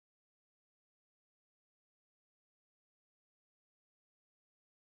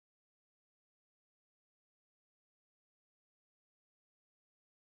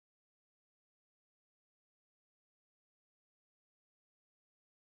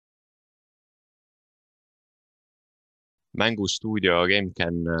mängustuudio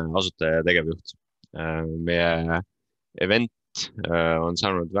Gamecani asutaja ja tegevjuht. Meie event on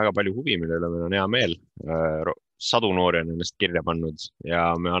saanud väga palju huvi, mille üle meil on hea meel. Sadu noori on ennast kirja pannud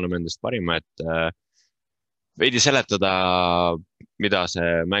ja me anname endast parima, et veidi seletada, mida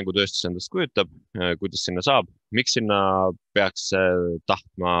see mängutööstus endast kujutab, kuidas sinna saab, miks sinna peaks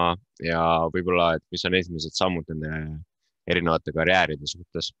tahtma ja võib-olla, et mis on esimesed sammud nende erinevate karjääride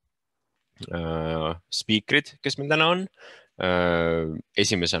suhtes. Speakerid, kes meil täna on.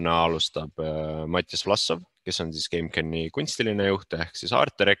 Esimesena alustab Mattias Vlassov, kes on siis Gamecani kunstiline juht ehk siis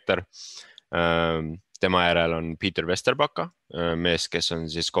art director. Tema järel on Peter Vesterbaka, mees, kes on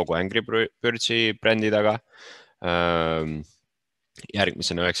siis kogu Angry Birdsi brändi taga.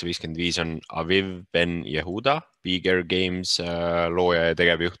 Järgmisena 955 on Aviv Ben-Yehuda, Bigger Games looja ja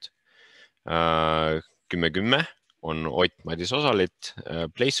tegevjuht. 1010 on Ott Madis Ozolit,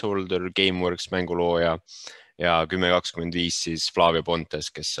 Placeholder, Gameworks mängulooja ja 1025 siis Flavio Pontes,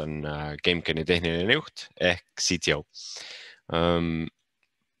 kes on Gamecani tehniline juht ehk CTO.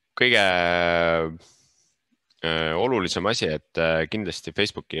 Kõige olulisem asi, et kindlasti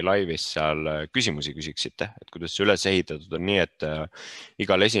Facebooki laivis seal küsimusi küsiksite, et kuidas see üles ehitatud on nii, et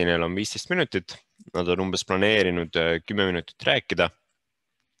igal esinejal on 15 minutit, nad on umbes planeerinud 10 minutit rääkida.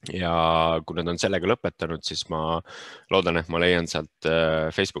 Ja kui nad on sellega lõpetanud, siis ma loodan, et ma leian sealt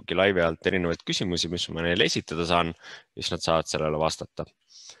Facebooki laivi alt erinevaid küsimusi, mis ma neile esitada saan, siis nad saavad sellele vastata.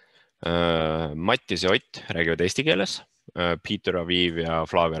 Mattias ja Ott räägivad eesti keeles, Peter, Aviv ja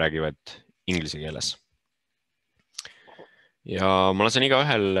Flavio räägivad inglise keeles. Ja ma lasen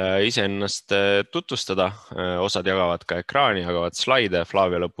igaühel ise ennast tutvustada, osad jagavad ka ekraani, jagavad slaide,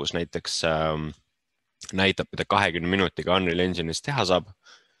 Flavio lõpus näiteks näitab, mida 20 minutiga Unreal Engine'is teha saab.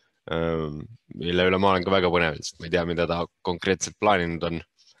 Mille üle ma olen ka väga põnev, sest ma ei tea, mida ta konkreetselt plaaninud on.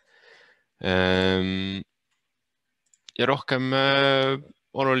 Ja rohkem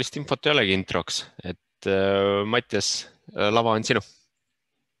olulist infot ei olegi introks, et Mattias, lava on sinu.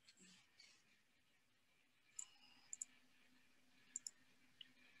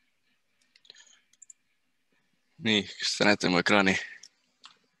 Nii, kas te näete mu ekraani?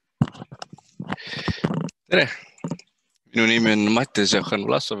 Tere! Minu nimi on Mattias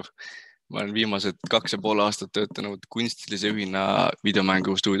Vlassov. Ma olen viimased 2,5 aastat töötanud kunstilise juhina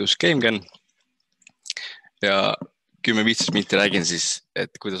videomängustuudios Gamecani. Ja 10-15 minutit räägin siis,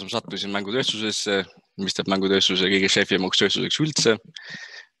 et kuidas ma sattusin mängutööstusesse, mis teeb mängutööstuse kõige šefimaks tööstuseks üldse.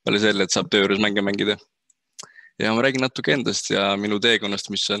 Peale selle, et saab töö juures mänge mängida. Ja ma räägin natuke endast ja minu teekonnast,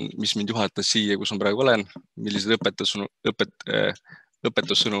 mis mind juhatas siia, kus ma praegu olen, millised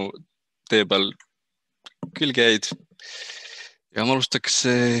õpetussõnu tee peal külge jäid. Ja ma alustaks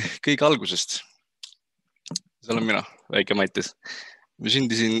kõige algusest. See olen mina, väike Mattias. Ma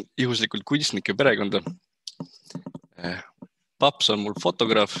sündisin juhuslikult kunstnike perekonda. Paps on mul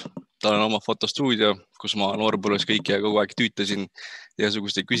fotograaf, tal on oma fotostuudio, kus ma noorpõlves kõike ja kogu aeg tüütasin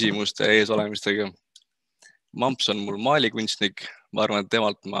igasuguste küsimuste ees olemistega. Mamps on mul maalikunstnik, ma arvan, et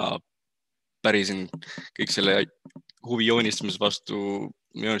temalt ma pärisin kõik selle huvi joonistamise vastu,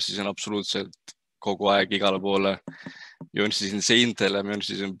 ma joonistasin absoluutselt kogu aeg igale poole, joonistasin seintele, ma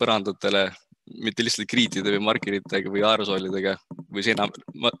joonistasin põrandatele, mitte lihtsalt kriitide või markeritega või aerosolidega või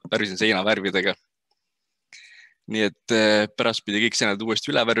värvisin seinavärvidega. Nii et pärast pidi kõik seinad uuesti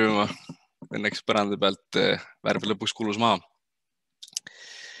üle värvima, õnneks põranda pealt värv lõpuks kulus maha.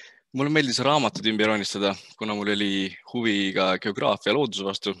 Mulle meeldis raamatud ümber joonistada, kuna mul oli huvi ka geograafia ja looduse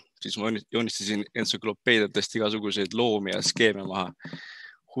vastu, siis ma joonistasin entsüklopeediatest igasuguseid loomi ja skeeme maha.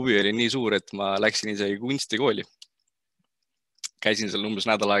 Huvi oli nii suur, et ma läksin isegi kunstikooli. Käisin seal umbes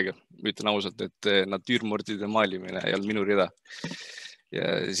nädal aega. Ütlen ausalt, et natüürmordide maalimine ei olnud minu rida.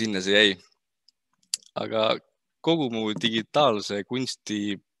 Ja sinna see jäi. Aga kogu mu digitaalse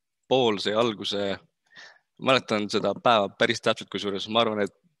kunsti pool sai alguse, mäletan seda päeva päris täpselt kusjuures. Ma arvan,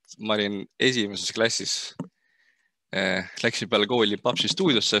 et ma olin esimeses klassis. Läksin peale kooli Papsi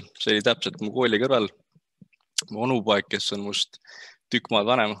stuudiosse. See oli täpselt mu kooli kõrval. Mu onupoeg, kes on must tükk maad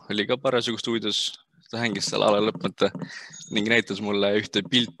vanem, oli ka parasjagu stuudios, ta hängis seal ala lõpmata ning näitas mulle ühte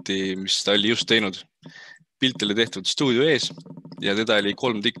pilti, mis ta oli just teinud. Pilt oli tehtud stuudio ees ja teda oli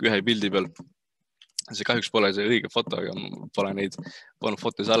 3 tükki ühe pildi peal. See kahjuks pole see õige foto, aga pole neid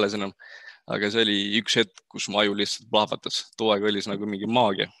fotos alles enam. Aga see oli üks hetk, kus mu aju lihtsalt plahvatas. Too aeg oli see nagu mingi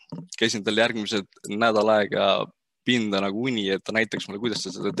maagia. Käisin tal järgmised nädal aega pinda nagu uni, et ta näitaks mulle, kuidas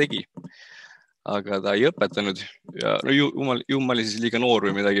ta seda tegi. Aga ta ei õpetanud ja ma oli siis liiga noor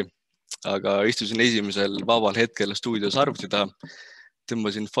või midagi, aga istusin esimesel vabal hetkel stuudios arvuti taha,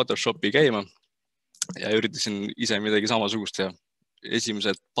 tõmbasin Photoshopi käima ja üritasin ise midagi samasugust teha.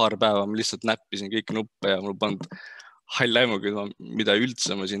 Esimesed paar päeva ma lihtsalt näppisin kõiki nuppe ja mul polnud hall aimugi, mida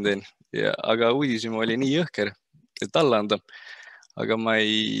üldse ma siin teen. Aga uudishimu oli nii jõhker, et alla anda. Aga ma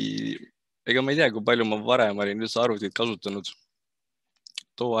ei tea, kui palju ma varem olin üldse arvutit kasutanud.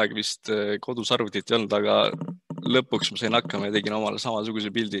 Too aeg vist kodus arvutit ei olnud, aga lõpuks ma sain hakkama ja tegin omale samasuguse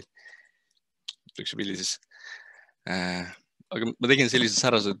pildi. Üks pildi siis. Aga ma tegin selliseid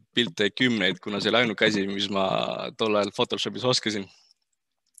säraseid pilte kümneid, kuna see oli ainuke asi, mis ma tol ajal Photoshopis oskasin.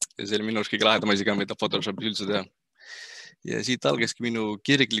 Ja see oli minu arust kõige lahedam asi ka, mida Photoshopis üldse teha. Ja siit algaski minu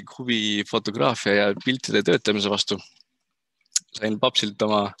kirglik huvi fotograafia ja piltide töötamise vastu. Sain papsilt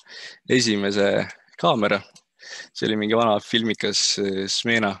oma esimese kaamera. See oli mingi vana filmikas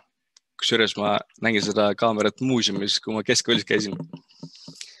Smeena, kusjuures ma nägin seda kaamerat muuseumis, kui ma keskkoolis käisin.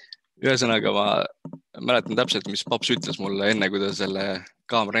 Ühesõnaga ma mäletan täpselt, mis paps ütles mulle enne, kui ta selle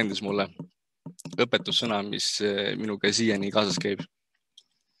kaamera endis mulle. Õpetussõna, mis minuga siiani kaasas käib.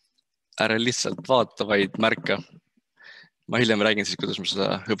 Ära lihtsalt vaata, vaid märka. Ma hiljem räägin siis, kuidas ma seda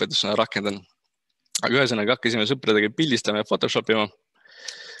õpetussõna rakendan. Aga ühesõnaga hakkasime sõpradega pildistama ja photoshopima.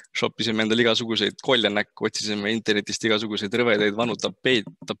 Shoppisime endale igasuguseid kolja näkku, otsisime internetist igasuguseid rõvedaid vanu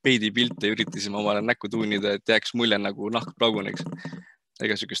tapeedi pilte ja üritasime omale näkku tuunida, et jääks mulje nagu nahk praguneks.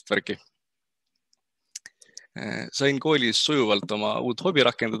 Ega sükest värki. Sain koolis sujuvalt oma uut hobi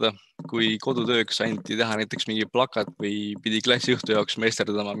rakendada, kui kodutööks anti teha näiteks mingi plakat või pidi klassi õhtu jaoks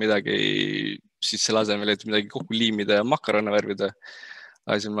meisterdama midagi, siis selle asemel, et midagi kokku liimida ja makarone värvida,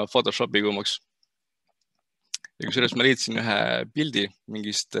 ajasin ma Photoshopi kuumaks. Ja kusjuures ma leidsin ühe pildi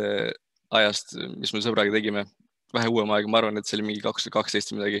mingist ajast, mis me sõbraga tegime, vähe uuem aeg, ma arvan, et see oli mingi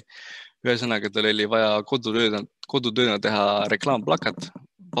 2012 midagi. Ühesõnaga, tal oli vaja kodutööna teha reklaamplakat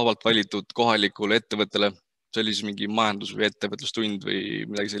vabalt valitud kohalikule ettevõttele. See oli siis mingi majandus- või ettevõtlustund või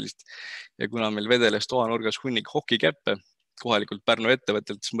midagi sellist. Ja kuna meil vedeles toanurgas hunnik hokikäppe kohalikult Pärnu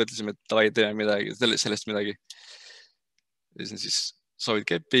ettevõttelt, siis mõtlesime, et davai, teeme midagi, sellest midagi. Ja siis soovid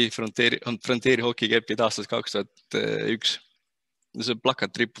keppi, fronteeri hokikepi aastast 2001. See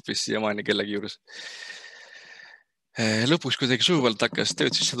plakat ripub vist siiamaani kellegi juures. Lõpuks kuidagi sujuvalt hakkas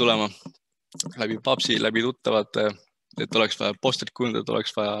tööd sisse tulema. Läbi papsi, läbi tuttavate, et oleks vaja postrit kujundada,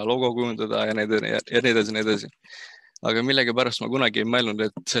 oleks vaja logo kujundada ja nii edasi. Aga millega pärast ma kunagi ei mõelnud,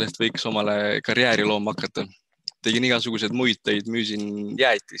 et sellest võiks omale karjääri looma hakata. Tegin igasuguseid muid töid, müüsin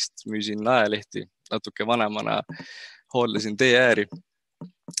jäätist, müüsin ajalehti, natuke vanemana hooldasin tee ääri.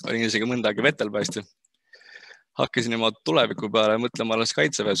 Olin isegi mõnda aega vetelpäästja. Hakkasin oma tuleviku peale mõtlema alles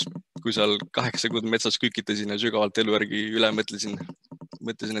kaitseväes, kui seal 8 kuud metsas kükitasin ja sügavalt elu järgi üle mõtlesin,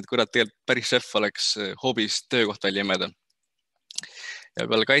 et kurat, tegelikult päris šef oleks hobist töökoht välja imeda. Ja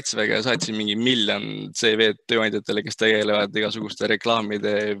peale kaitseväega saatsin mingi 1 miljon CV tööandjatele, kes tegelevad igasuguste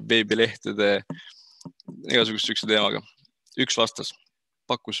reklaamide, veebilehtede, igasugust sükse teemaga. Üks vastas,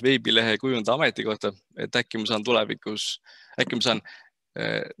 pakkus veebilehe kujunda ametikohta, et äkki ma saan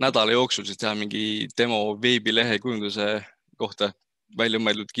nädala jooksul siis teha mingi demo veebilehe kujunduse kohta välja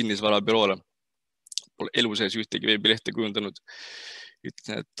mõeldud kinnisvara büroole. Pole elu sees ühtegi veebilehte kujundanud.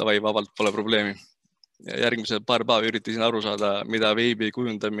 Ütlesin, et davai, vabalt pole probleemi. Ja järgmised paar päeva üritasin aru saada, mida veebi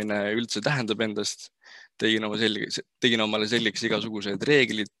kujundamine üldse tähendab endast. Tegin omale selgeks igasugused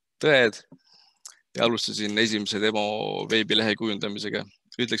reeglid, tõed ja alustasin esimese demo veebilehe kujundamisega.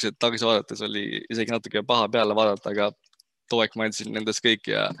 Ütleks, et tagasi vaadates oli isegi natuke paha peale vaadata, aga too aeg ma andsin nendest kõik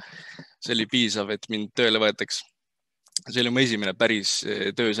ja see oli piisav, et mind tööle võetaks. See oli mu esimene päris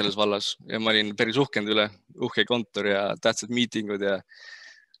töö selles vallas ja ma olin päris uhkenud üle, uhke kontor ja tähtsad miitingud ja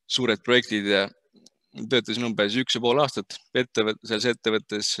suured projektid ja töötasin umbes 1,5 aastat selles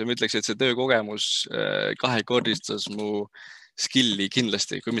ettevõttes. Ma ütleks, et see töökogemus 2-kordistas mu skilli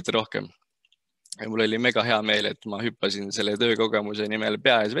kindlasti, kui mitte rohkem. Ja mul oli mega hea meel, et ma hüppasin selle töökogemuse nimel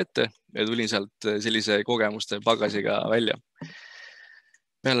pea ees vette ja tulin sealt sellise kogemuste pagasiga välja.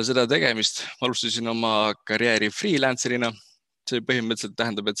 Peale seda tegemist alustasin oma karjääri freelancerina. See põhimõtteliselt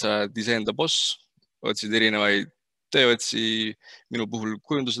tähendab, et sa oled iseenda boss, otsid erinevaid tööotsi, minu puhul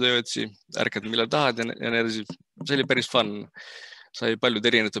kujunduse tööotsi, ärkad millal tahad ja nii edasi. See oli päris fun. Sai paljud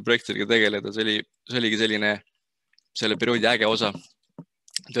erinevate projektidega tegeleda. See oligi selline selle perioodi äge osa.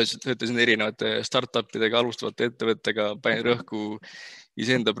 Töötasin erinevate startupidega, alustavate ettevõttega, panin rõhku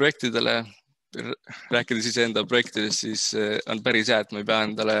iseenda projektidele. Rääkides iseenda projektidest, siis on päris hea, et ma ei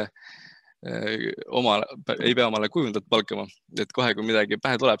pea omale kujundat palkama. Et kohe, kui midagi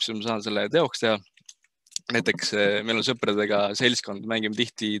pähe tuleb, siis ma saan selle teoks teha. Näiteks meil on sõpradega seltskond, mängime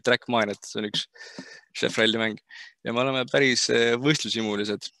tihti Trackmaniat, see on üks chef-ralli mäng. Ja me oleme päris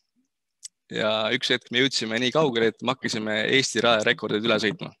võistlushimulised. Ja üks hetk me jõudsime nii kaugele, et me hakkasime Eesti rajarekordid üle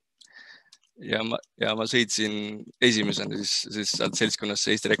sõitma. Ja ma sõitsin esimesena siis sealt seltskonnas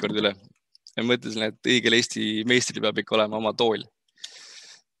Eesti rekordi üle. ja mõtlesin, et õigel Eesti meistril peab ikka olema oma tool.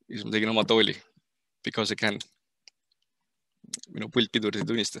 Ja siis ma tegin oma tooli. Because I can. Minu pult pidursid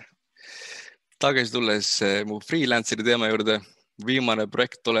tunista. Tagasi tulles mu freelanceri teema juurde. Viimane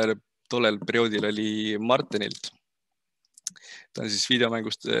projekt tollel perioodil oli Martinilt. Ta on siis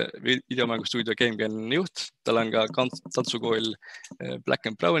videomängustuudio Gamecani juht. Tal on ka tantsukool Black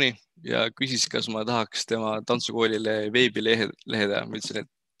and Browni ja küsis, kas ma tahaks tema tantsukoolile veebilehe teha. Ma ütlesin, et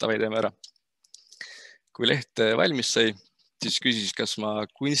tavai teeme ära. Kui leht valmis sai, siis küsis, kas ma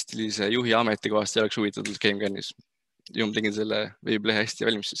kunstilise juhi ametikohast ei oleks huvitatud Gamecanis. Ja ma tegin selle veebilehe hästi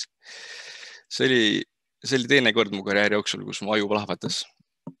valmis siis. See oli teine kord mu karjääri jooksul, kus mu aju plahvatas.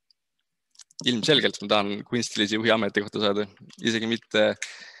 Ilmselgelt ma tahan kunstilise juhi ametikohta saada, isegi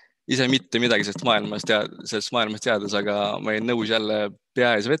mitte midagi sellest maailmast teades, aga ma ei nõus jälle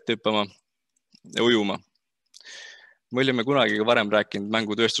pea ees vette hüppama ja ujuma. Me olime kunagi varem rääkinud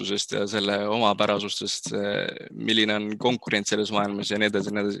mängutööstusest ja selle omapärasustest, milline on konkurents selles maailmas ja nii edasi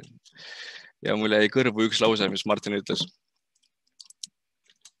ja nii edasi. Ja mul jäi kõrvu üks lause, mis Martin ütles.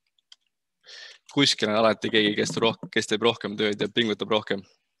 Kuskil on alati keegi, kes teeb rohkem tööd ja pingutab rohkem.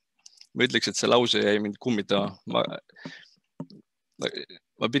 Ma ütleks, et see lause jäi mind kummitama.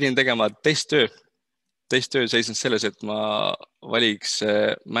 Ma pidin tegema testtöö. Testtöö seisnes selles, et ma valiks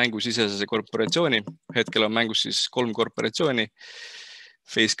mängusisese korporatsiooni. Hetkel on mängus siis 3 korporatsiooni,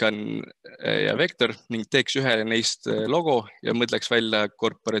 Facecan ja Vector, ning teeks ühele neist logo ja mõtleks välja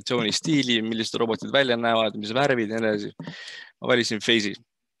korporatsiooni stiili, millised robotid välja näevad, mis värvid ja nii edasi. Ma valisin Face'i.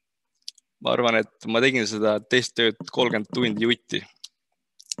 Ma arvan, et ma tegin seda testtööd 30 tundi jutti.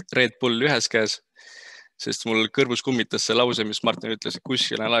 Red Bull ühes käes, sest mul kõrvus kummitas see lause, mis Martin ütles, et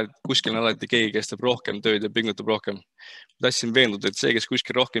kuskil on alati keegi, kes teeb rohkem tööd ja pingutab rohkem. Ma tahtsin veenduda, et see, kes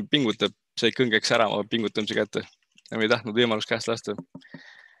kuskil rohkem pingutab, see kõngeks ära oma pingutamise kätte ja ma ei tahtnud võimalust käest lasta.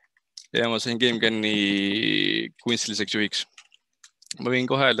 Ja ma sain Gamecani kunstiliseks juhiks. Ma võin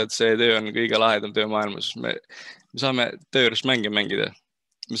kohe öelda, et see töö on kõige lahedam töö maailmas. Me saame töö juures mänge mängida.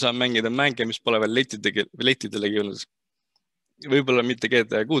 Me saame mängida mänge, mis pole veel lettidele jõudnud. Võib-olla mitte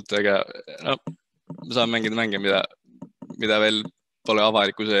GTA 6, aga me saame mängida mänge, mida veel pole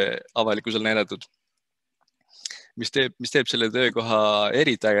avalikkusel näidatud. Mis teeb selle töökoha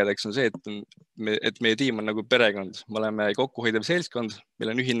eriti ägedaks on see, et meie tiim on nagu perekond. Me oleme kokkuhoidev seltskond,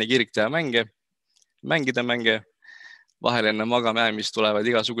 meil on ühine kirg teha mänge, mängida mänge. Vahel enne magamajäämist tulevad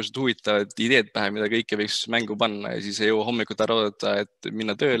igasugused huvitavad ideed pähe, mida kõike võiks mängu panna ja siis ei jõua hommikut ära oodata, et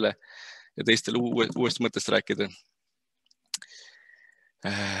minna tööle ja teistele uuesti mõttest rääkida.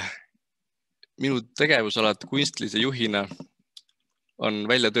 Minu tegevusalad kunstilise juhina on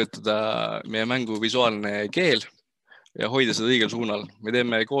välja töötada meie mängu visuaalne keel ja hoida seda õigel suunal. Me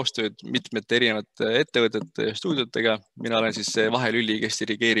teeme koostööd mitmete erinevate ettevõtete ja stuudiotega. Mina olen siis see vahelüli, kes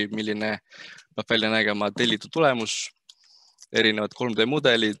dirigeerib, milline peab välja nägema tellitud tulemus, erinevad 3D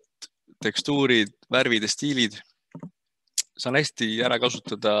mudelid, tekstuurid, värvid ja stiilid. Saan hästi ära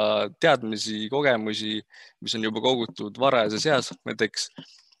kasutada teadmisi, kogemusi, mis on juba kogutud varajases eas. Näiteks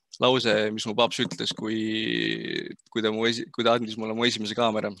lause, mis mu paps ütles, kui ta andis mulle mu esimese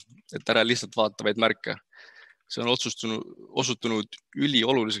kaamera, et ära lihtsalt vaata, vaid märka. See on osutunud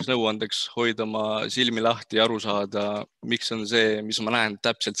ülioluliseks nõuandeks hoida oma silmi lahti ja aru saada, miks on see, mis ma näen,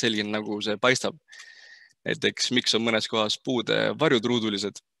 täpselt selline, nagu see paistab. Näiteks, miks on mõnes kohas puude varjud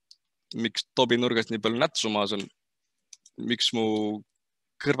ruudulised, miks tobi nurgast nii palju nätsu maas on, miks mu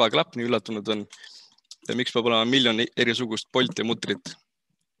kõrvaklapp nii üllatunud on ja miks peab olema miljon erisugust polti ja mutrit.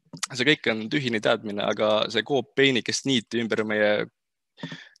 See kõik on tühine teadmine, aga see koob peenikest niiti ümber meie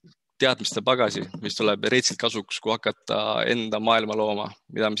teadmiste pagasi, mis tuleb reitsilt kasuks, kui hakata enda maailma looma,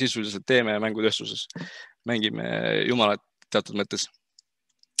 mida me sisuliselt teeme mängutööstuses. Mängime jumalat teatud mõttes.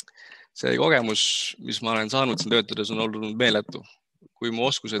 See kogemus, mis ma olen saanud siin töötades, on olnud meeletu. Kui mu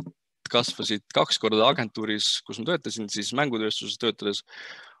oskused kasvasid 2 korda agentuuris, kus ma töötasin, siis mängutööstuses töötades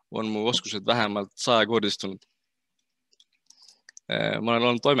on mu oskused vähemalt 100-kordistunud. Ma olen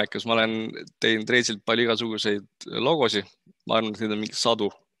olnud toimekas, ma olen teinud reitsilt palju igasuguseid logosid. Ma arvan, et neid on mingi 100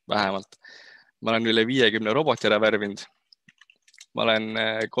 vähemalt. Ma olen üle 50 roboti ära värvinud. Ma olen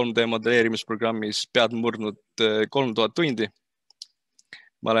 3D modelleerimisprogrammis pead murdnud 3000 tundi.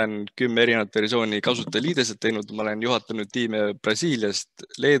 Ma olen 10 erinevat versiooni kasutajaliideset teinud. Ma olen juhatanud tiime Brasiiliast,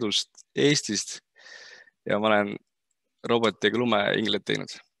 Leedust, Eestist ja ma olen robotiga lumeinglet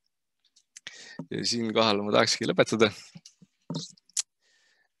teinud. Ja siinkohal ma tahakski lõpetada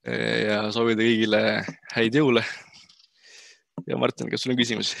ja soovida kõigile häid jõule. Ja Martin, kas sul on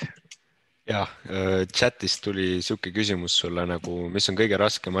küsimus? Ja, chatis tuli siuke küsimus sulle nagu, mis on kõige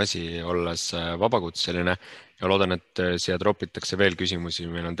raskem asi olles vabakutseline ja loodan, et siia tropitakse veel küsimusi.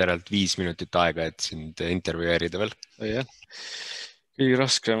 Meil on tervelt 5 minutit aega, et sind intervjueerida veel. Jah. Kõige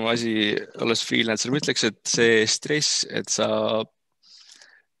raskem asi olles freelancer, ma ütleks, et see stress, et sa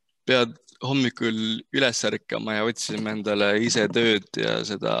pead hommikul üles ärkama ja otsima endale ise tööd ja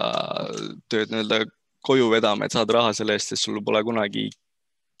seda tööd nii-öelda koju vedama, et saad raha selle eest, sest sul pole kunagi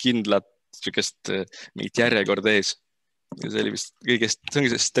kindlat sükest mingit järjekorda ees. Ja see oli vist kõigest, see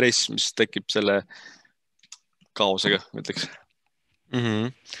ongi see stress, mis tekib selle kaosega, ütleks.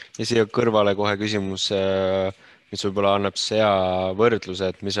 Ja siia kõrvale kohe küsimus, mis võib-olla annab hea võrdluse,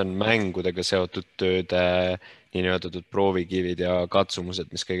 et mis on mängudega seotud tööde niinimetatud proovikivid ja katsumused,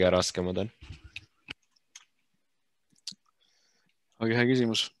 mis kõige raskemad on? Aga hea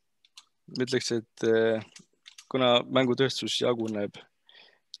küsimus. Ma ütleks, et kuna mängutööstus jaguneb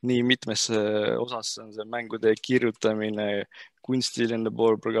nii mitmesse osasse, on see mängude kirjutamine, kunstiline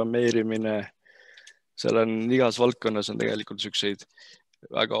pool, programmeerimine, seal on igas valdkonnas on tegelikult selliseid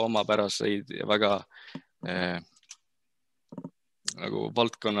väga omapäraseid ja väga nagu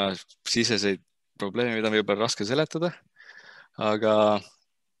valdkonna siseseid probleeme, mida on võib-olla raske seletada, aga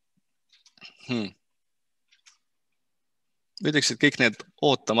ütleks, et kõik need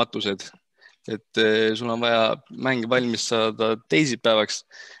ootamatused, et sul on vaja mäng valmis saada teisipäevaks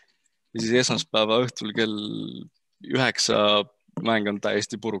ja siis esmaspäeva õhtul kell 9 mäng on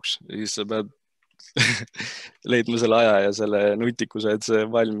täiesti puruks ja siis sa pead leidma selle aja ja selle nutikuse, et see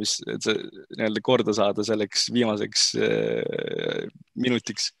valmis, et see nii-öelda korda saada selleks viimaseks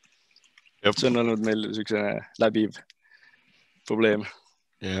minutiks. See on olnud meil selline läbiv probleem.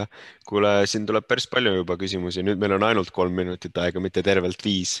 Ja, kuule, siin tuleb päris palju juba küsimusi. Nüüd meil on ainult 3 minutit aega, mitte tervelt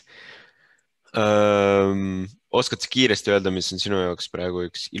 5. Oskad sa kiiresti öelda, mis on sinu jaoks praegu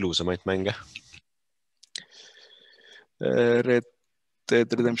üks ilusamaid mänge? Red Dead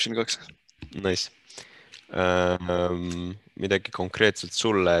Redemption 2. Nice. Midagi konkreetselt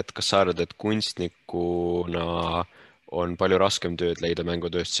sulle, et kas sa arvad, et kunstnikuna on palju raskem tööd leida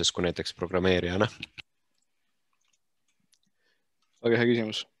mängutööstuses kui näiteks programmeerijana? Väga hea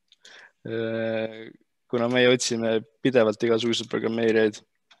küsimus. Kuna me otsime pidevalt igasuguseid programmeerijaid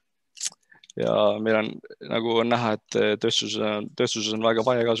ja meil on nagu on näha, et tööstuses on väga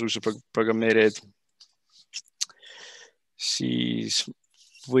vaja igasuguseid programmeerijaid, siis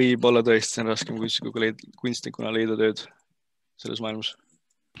võib-olla tõesti on raskem kunstnikuna leida tööd selles maailmas.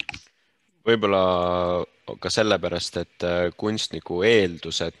 Võib-olla ka sellepärast, et kunstniku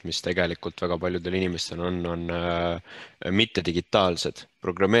eeldused, mis tegelikult väga paljudel inimestel on mitte digitaalsed.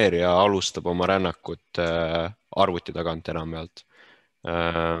 Programmeerija alustab oma rännakut arvuti tagant enamjaolt.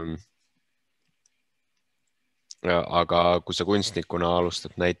 Aga kui sa kunstnikuna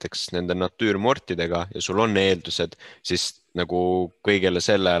alustad näiteks nende natüürmortidega ja sul on eeldused, siis nagu kõigele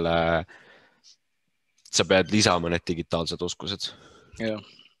sellele sa pead lisama need digitaalsed oskused. Jah.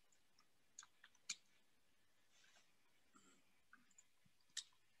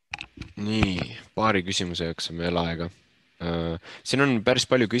 Nii, paari küsimuse jaoks on veel aega. Siin on päris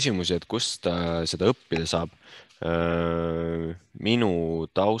palju küsimusi, et kust seda õppida saab. Minu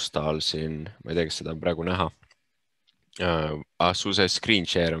taustal siin, ma ei tea, kas seda on praegu näha. Su see screen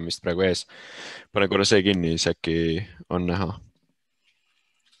share on vist praegu ees. Pane korra see kinni, siis äkki on näha.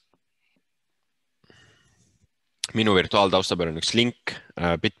 Minu virtuaaltausta peal on üks link,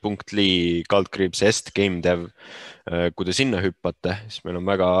 bit.ly/est gamedev. Kui te sinna hüppate, siis meil on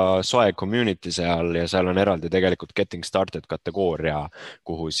väga soe community seal ja seal on eraldi tegelikult getting started kategooria,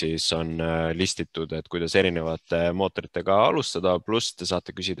 kuhu siis on listitud, et kuidas erinevate mootoritega alustada, pluss te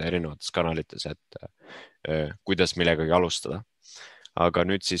saate küsida erinevates kanalites, et kuidas millegagi alustada. Aga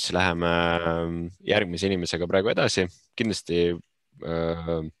nüüd siis läheme järgmise inimesega praegu edasi. Kindlasti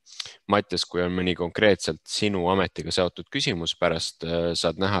Mattias, kui on mõni konkreetselt sinu ametiga seotud küsimus, pärast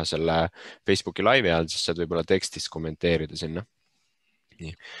saad näha selle Facebooki laivi all, siis saad võib-olla tekstis kommenteerida sinna.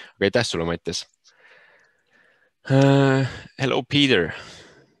 Nii. Aga aitäh sulle, Mattias. Hello, Peter.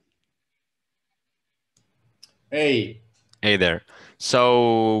 Hey. Hey there.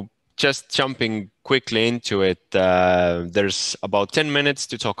 So just jumping quickly into it, there's about 10 minutes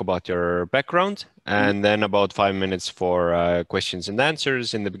to talk about your background and then about 5 minutes for questions and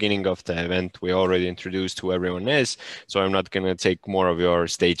answers. In the beginning of the event, we already introduced who everyone is, so I'm not going to take more of your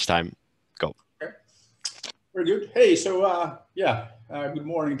stage time. Go. Okay. Very good. Hey, so good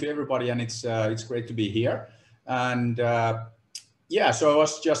morning to everybody, and it's great to be here. And Yeah, so I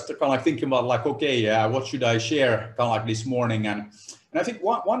was just kind of like thinking about like, okay, what should I share kind of like this morning? And I think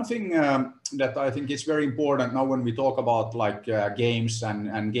one thing that I think is very important now when we talk about like games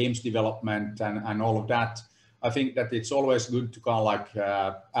and games development and all of that, I think that it's always good to kind of like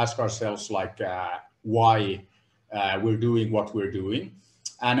ask ourselves like why we're doing what we're doing.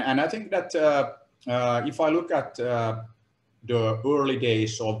 And I think that if I look at the early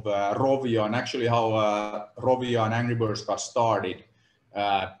days of Rovio and actually how Rovio and Angry Birds got started,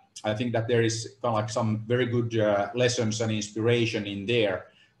 I think that there is kind of like some very good lessons and inspiration in there.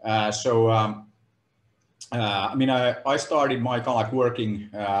 I mean, I started my kind of like working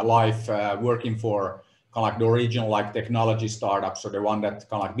life working for kind of like the original like technology startup. So the one that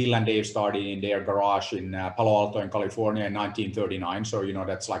kind of like Bill and Dave started in their garage in Palo Alto in California in 1939. So, you know,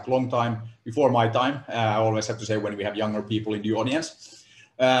 that's like long time before my time. I always have to say when we have younger people in the audience.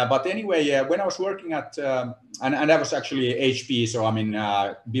 But anyway, when I was working at, and that was actually HP. So, I mean,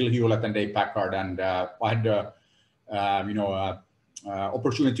 Bill Hewlett and Dave Packard, and I had the,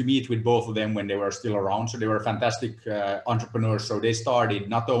 opportunity to meet with both of them when they were still around. So they were fantastic entrepreneurs. So they started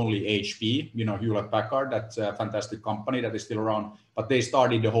not only HP, you know, Hewlett Packard, that's a fantastic company that is still around, but they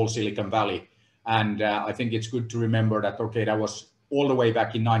started the whole Silicon Valley. And I think it's good to remember that, okay, that was all the way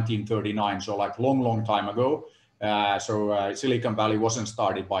back in 1939. So like long time ago. Silicon Valley wasn't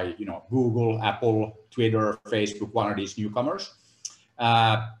started by, you know, Google, Apple, Twitter, Facebook, one of these newcomers.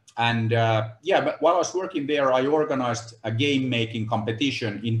 Yeah, but while I was working there, I organized a game making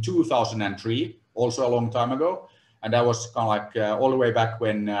competition in 2003, also a long time ago. And that was kind of like all the way back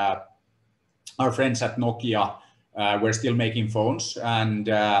when our friends at Nokia were still making phones. And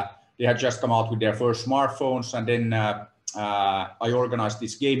they had just come out with their first smartphones. And then I organized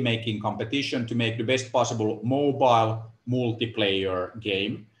this game making competition to make the best possible mobile multiplayer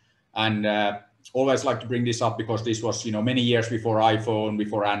game. And always like to bring this up because this was, you know, many years before iPhone,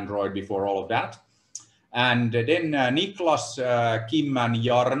 before Android, before all of that. And then Niklas, Kim and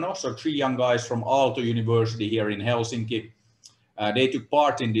Jarno, so 3 young guys from Aalto University here in Helsinki, they took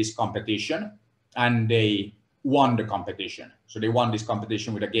part in this competition and they won the competition. So they won this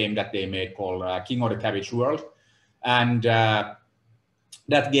competition with a game that they made called King of the Cabbage World. And that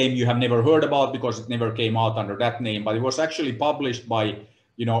game you have never heard about because it never came out under that name, but it was actually published by,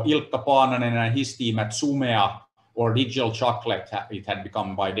 you know, Ilkka Paananen and his team at Sumea, or Digital Chocolate, it had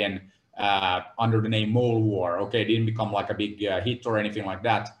become by then, under the name Mole War. Okay, it didn't become like a big hit or anything like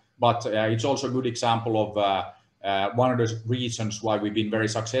that, but it's also a good example of one of the reasons why we've been very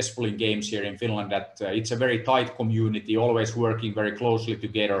successful in games here in Finland, that it's a very tight community, always working very closely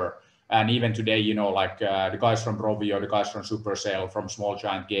together. And even today, you know, like the guys from Rovio, the guys from Supercell, from Small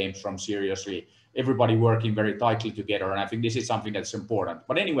Giant Games, from Seriously, everybody working very tightly together. And I think this is something that's important.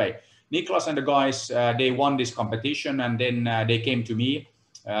 But anyway, Niklas and the guys, they won this competition, and then they came to me.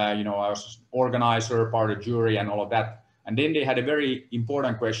 You know, I was organizer, part of the jury and all of that. And then they had a very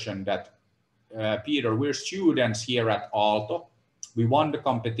important question that, Peter, we're students here at Aalto. We won the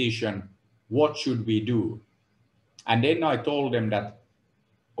competition. What should we do? And then I told them that,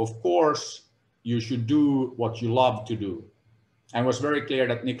 of course, you should do what you love to do. And it was very clear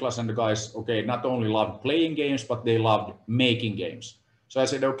that Niklas and the guys, okay, not only loved playing games, but they loved making games. So I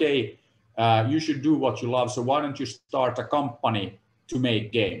said, okay, you should do what you love. So why don't you start a company to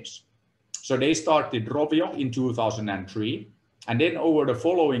make games? So they started Rovio in 2003. And then over the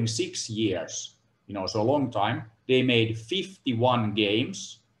following 6 years, you know, so a long time, they made 51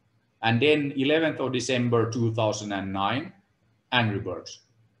 games. And then 11th of December 2009, Angry Birds,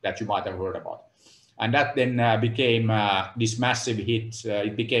 that you might have heard about. And that then became this massive hit.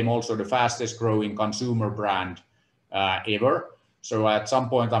 It became also the fastest growing consumer brand ever. So at some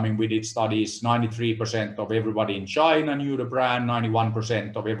point, I mean, we did studies, 93% of everybody in China knew the brand,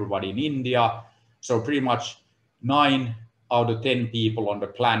 91% of everybody in India. So pretty much 9 out of 10 people on the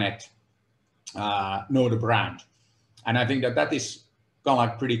planet know the brand. And I think that that is kind of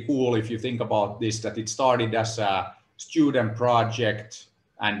like pretty cool if you think about this, that it started as a student project,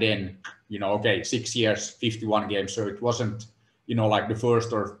 and then, you know, okay, 6 years, 51 games. So it wasn't, you know, like the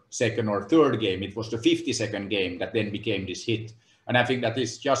first or second or third game. It was the 52nd game that then became this hit. And I think that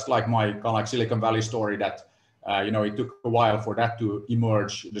is just like my kind of like Silicon Valley story, that, you know, it took a while for that to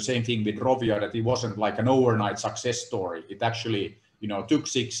emerge. The same thing with Rovio, that it wasn't like an overnight success story. It actually, you know, took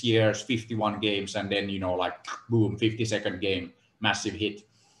 6 years, 51 games, and then, you know, like boom, 52nd game, massive hit.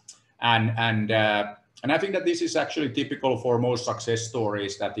 And I think that this is actually typical for most success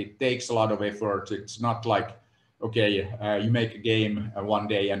stories, that it takes a lot of effort. It's not like, okay, you make a game one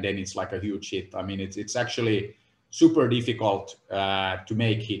day and then it's like a huge hit. I mean, it's actually super difficult to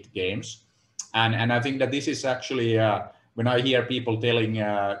make hit games. And I think that this is actually when I hear people telling,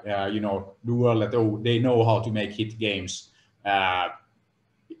 the world that, oh, they know how to make hit games,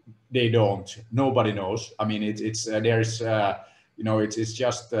 they don't. Nobody knows. I mean, it's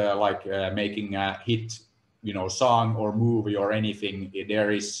just like making a hit, song or movie or anything.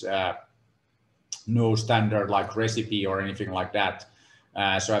 There is no standard like recipe or anything like that.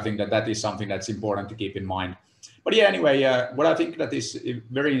 So I think that is something that's important to keep in mind. But yeah, anyway, what I think that is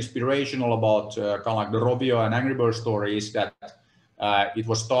very inspirational about kind of like the Rovio and Angry Birds story is that it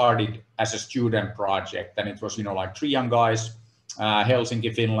was started as a student project, and it was, like 3 young guys,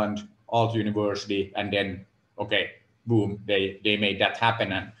 Helsinki, Finland, Aalto University, and then, okay, boom, they made that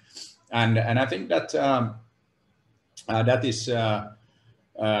happen. And I think that that is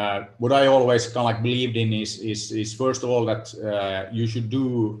what I always kind of like believed in is first of all that you should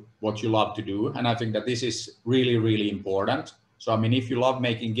do what you love to do, and I think that this is really, really important. So I mean, if you love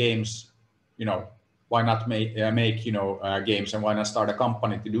making games, why not make games, and why not start a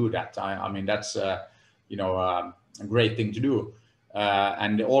company to do that? I mean, that's a great thing to do.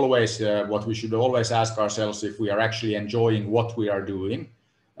 And always what we should always ask ourselves if we are actually enjoying what we are doing.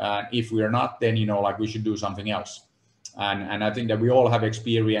 If we are not, then we should do something else. And I think that we all have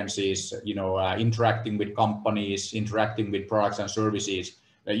experiences, interacting with companies, interacting with products and services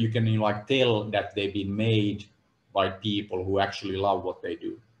that you can tell that they've been made by people who actually love what they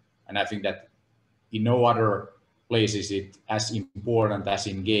do. And I think that in no other place is it as important as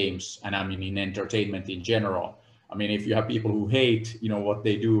in games, and I mean in entertainment in general. I mean, if you have people who hate, what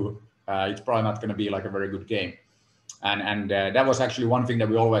they do, it's probably not going to be like a very good game. And that was actually one thing that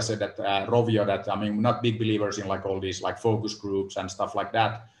we always said at Rovio, that, I mean, we're not big believers in all these focus groups and stuff like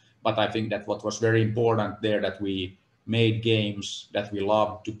that. But I think that what was very important there, that we made games that we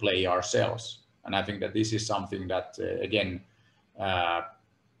love to play ourselves. And I think that this is something that, again,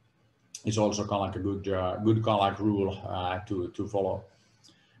 is also kind of like a good kind of like rule to follow.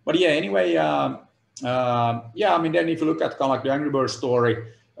 But yeah, anyway, yeah, I mean, then if you look at kind of like the Angry Birds story,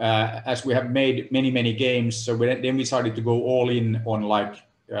 as we have made many games, so then we started to go all in on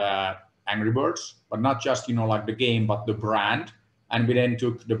Angry Birds, but not just the game, but the brand. And we then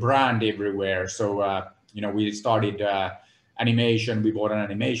took the brand everywhere. So we started animation. We bought an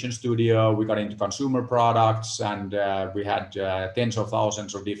animation studio. We got into consumer products, and we had tens of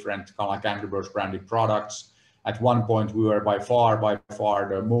thousands of different kind of like Angry Birds branded products. At one point, we were by far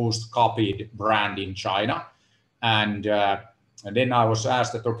the most copied brand in China. And then I was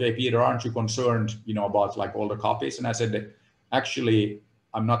asked that, okay, Peter, aren't you concerned, about all the copies? And I said that actually,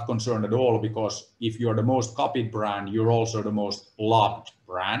 I'm not concerned at all, because if you're the most copied brand, you're also the most loved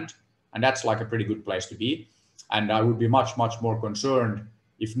brand. And that's a pretty good place to be. And I would be much more concerned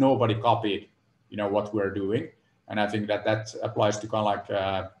if nobody copied, what we're doing. And I think that applies to kind of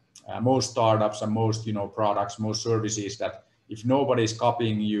like most startups and most, products, most services, that if nobody is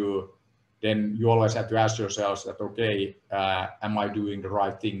copying you, then you always have to ask yourselves that, okay, am I doing the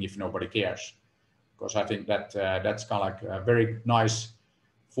right thing if nobody cares? Because I think that that's kind of like a very nice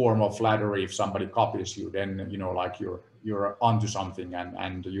form of flattery. If somebody copies you, then, you're onto something,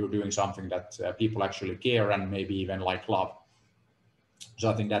 and you're doing something that people actually care and maybe even love. So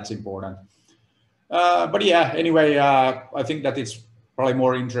I think that's important. But yeah, anyway, I think that it's probably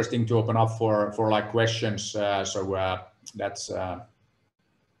more interesting to open up for questions. So that's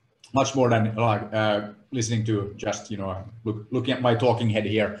much more than listening to just looking at my talking head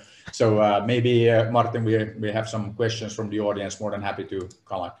here. So maybe Martin, we have some questions from the audience. More than happy to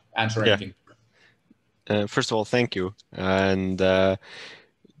kind of answer anything. First of all, thank you. And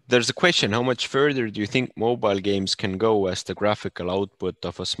there's a question: how much further do you think mobile games can go as the graphical output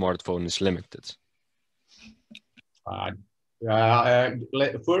of a smartphone is limited?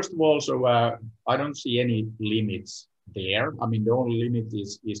 First of all, so I don't see any limits there. I mean, the only limit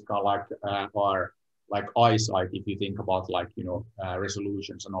is kind of our eyesight, if you think about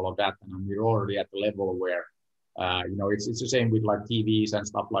resolutions and all of that. And we're already at the level where it's the same with TVs and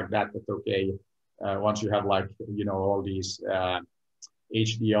stuff like that. But okay, once you have all these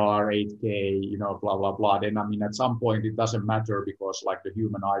HDR, 8K, blah blah blah, then I mean at some point it doesn't matter, because the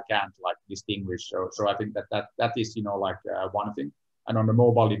human eye can't distinguish. So I think that is one thing. And on the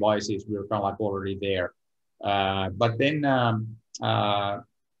mobile devices, we're kind of already there. But then I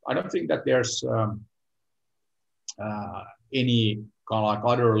don't think that there's any kind of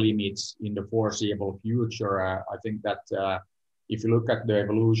other limits in the foreseeable future. I think that if you look at the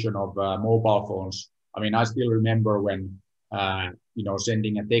evolution of mobile phones, I mean, I still remember when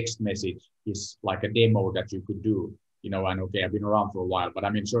sending a text message is a demo that you could do, and okay, I've been around for a while, but I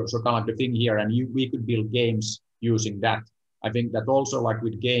mean, so kind of the thing here, and we could build games using that. I think that also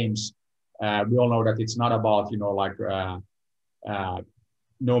with games, we all know that it's not about, like,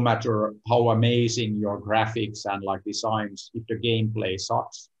 no matter how amazing your graphics and like designs, if the gameplay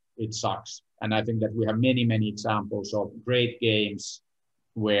sucks, it sucks. And I think that we have many, many examples of great games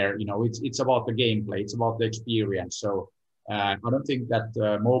where, it's about the gameplay, it's about the experience. So I don't think that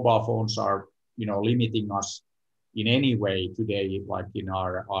mobile phones are, limiting us in any way today, like in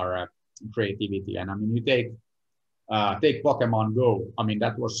our creativity. And I mean, you take Pokemon Go. I mean,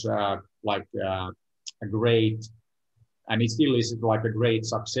 that was like a great, and it still is like a great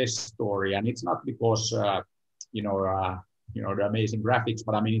success story. And it's not because the amazing graphics,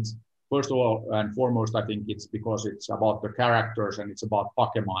 but I mean, it's first of all and foremost, I think it's because it's about the characters and it's about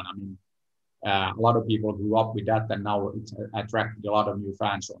Pokemon. I mean, a lot of people grew up with that, and now it's attracted a lot of new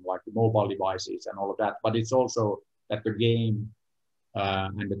fans on like the mobile devices and all of that. But it's also that the game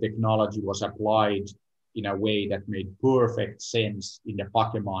and the technology was applied in a way that made perfect sense in the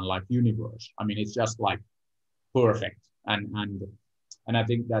Pokemon like universe. I mean, it's just like perfect. And I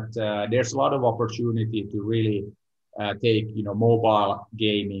think that there's a lot of opportunity to really take, mobile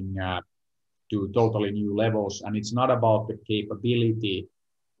gaming to totally new levels. And it's not about the capability,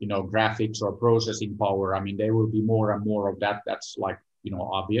 graphics or processing power. I mean, there will be more and more of that. That's like,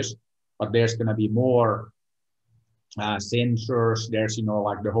 obvious, but there's going to be more sensors. There's,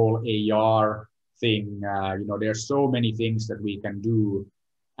 like the whole AR thing, there's so many things that we can do.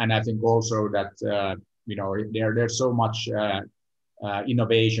 And I think also that, there's so much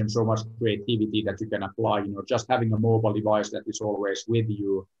innovation, so much creativity that you can apply, just having a mobile device that is always with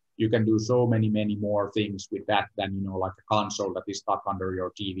you. You can do so many, many more things with that than, like a console that is stuck under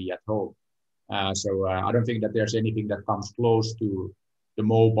your TV at home. So I don't think that there's anything that comes close to the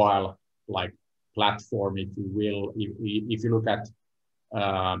mobile like platform, if you will. If you look at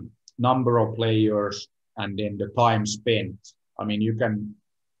number of players and then the time spent, I mean, you can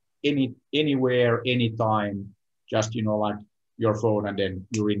anywhere, anytime, just, like your phone, and then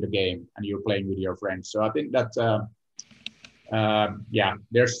you're in the game and you're playing with your friends. So I think that,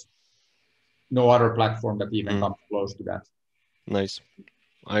 there's no other platform that even comes close to that. Nice.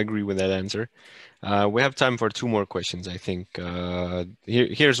 I agree with that answer. We have time for 2 more questions, I think.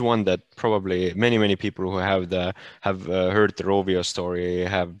 Here's one that probably many people who have heard the Rovio story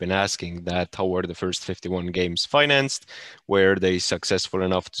have been asking, that how were the first 51 games financed? Were they successful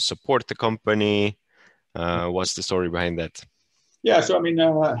enough to support the company? What's the story behind that? Yeah, so I mean,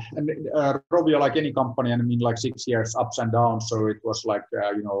 Rovio, like any company, and I mean, like 6 years ups and downs. So it was like,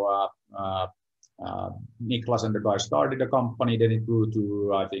 Niklas and the guys started the company, then it grew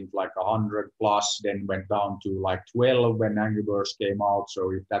to, I think, like 100 plus, then went down to like 12 when Angry Birds came out.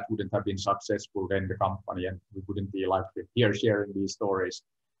 So if that wouldn't have been successful, then the company, and we wouldn't be like here sharing these stories.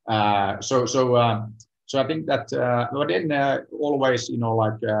 So I think that, but then always,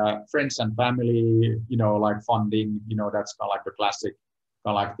 like friends and family, like funding, that's kind of like the classic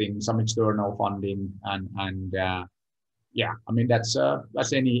kind of like thing, some external funding, and yeah, I mean, that's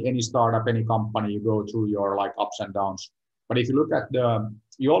any startup, any company, you go through your like ups and downs. But if you look at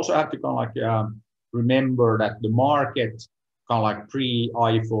you also have to kind of like remember that the market kind of like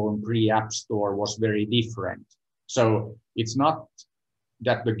pre-iPhone, pre-App Store was very different. So it's not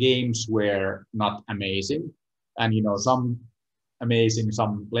that the games were not amazing, and some amazing,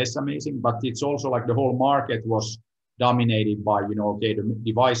 some less amazing, but it's also like the whole market was dominated by the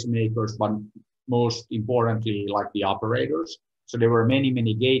device makers, but most importantly like the operators. So there were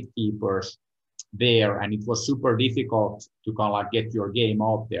many gatekeepers there, and it was super difficult to kind of like get your game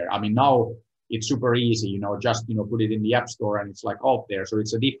out there. I mean, now it's super easy, just put it in the App Store and it's like out there. So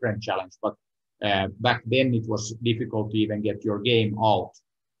it's a different challenge, but back then it was difficult to even get your game out.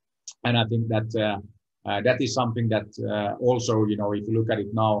 And I think that that is something that also, if you look at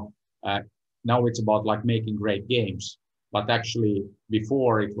it now, now it's about like making great games, but actually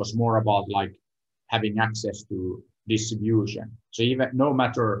before it was more about like having access to distribution. So even no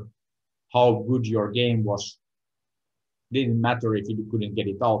matter how good your game was, didn't matter if you couldn't get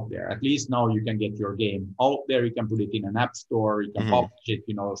it out there. At least now you can get your game out there. You can put it in an app store, you can publish it,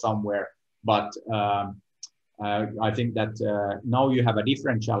 somewhere. But I think that now you have a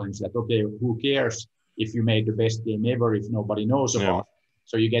different challenge that, okay, who cares if you made the best game ever if nobody knows about it?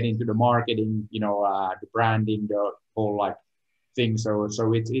 So you get into the marketing, the branding, the whole like thing. So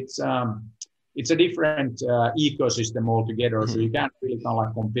it's a different ecosystem altogether. So you can't really kind of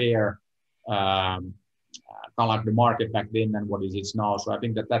like compare kind of like the market back then and what is it now. So I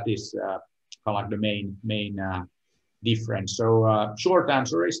think that is kind of like the main difference. So short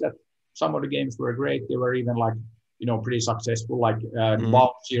answer is that some of the games were great. They were even like, pretty successful, like the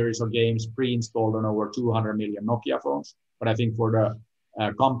Vault series of games pre-installed on over 200 million Nokia phones. But I think for the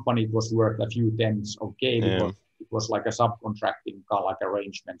company. It was worth a few tens of K because it was like a subcontracting like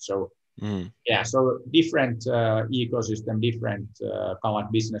arrangement. So yeah, so different ecosystem, different kind of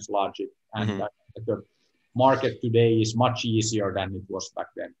like business logic, and the market today is much easier than it was back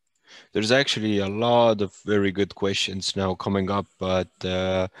then. There's actually a lot of very good questions now coming up, but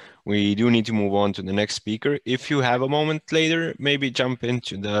we do need to move on to the next speaker. If you have a moment later, maybe jump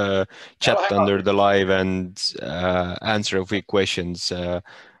into the chat under the live and answer a few questions.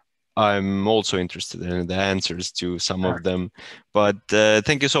 I'm also interested in the answers to some of them, but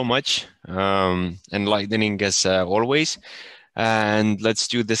thank you so much. Enlightening as always. And let's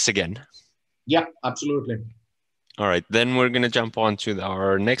do this again. Yeah, absolutely. All right, then we're going to jump on to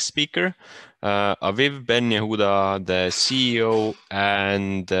our next speaker, Aviv Ben-Yehuda, the CEO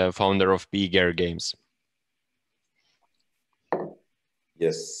and founder of Big Air Games.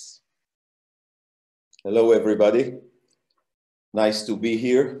 Yes. Hello, everybody. Nice to be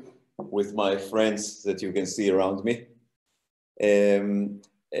here with my friends that you can see around me.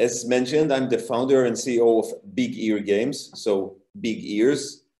 As mentioned, I'm the founder and CEO of Big Ear Games, so big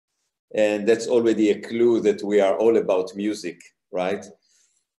ears. And that's already a clue that we are all about music, right?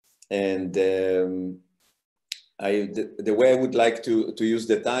 And the way I would like to use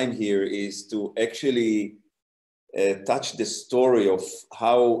the time here is to actually touch the story of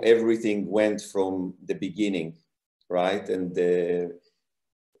how everything went from the beginning, right? And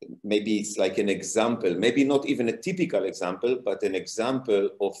maybe it's like an example, maybe not even a typical example, but an example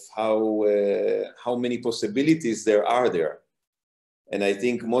of how many possibilities there are there. And I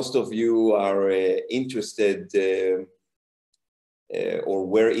think most of you are interested or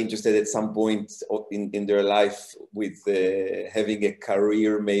were interested at some point in their life with having a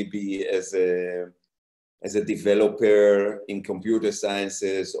career maybe as a developer in computer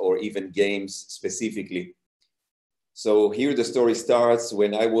sciences or even games specifically. So here the story starts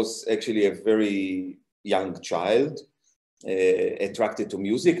when I was actually a very young child. Attracted to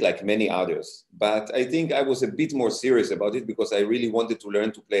music like many others, but I think I was a bit more serious about it because I really wanted to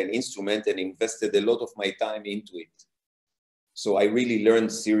learn to play an instrument and invested a lot of my time into it. So I really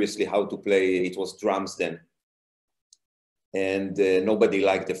learned seriously how to play. It was drums then, and nobody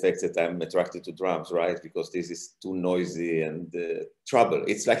liked the fact that I'm attracted to drums, right? Because this is too noisy and trouble.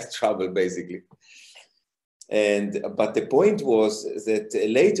 It's like trouble basically. But the point was that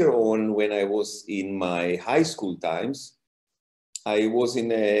later on, when I was in my high school times, I was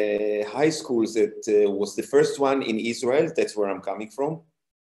in a high school that was the first one in Israel. That's where I'm coming from.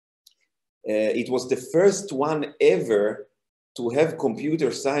 It was the first one ever to have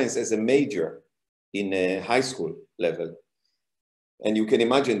computer science as a major in a high school level. And you can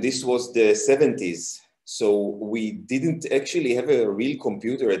imagine this was the 70s. So we didn't actually have a real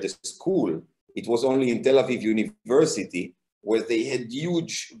computer at the school. It was only in Tel Aviv University where they had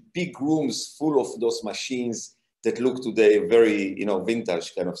huge, big rooms full of those machines that look today very,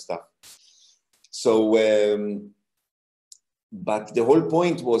 vintage kind of stuff. So, but the whole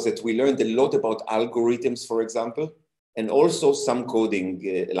point was that we learned a lot about algorithms, for example, and also some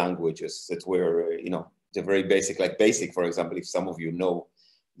coding languages that were, the very basic, like BASIC, for example, if some of you know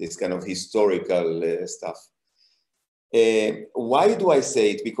this kind of historical stuff. Why do I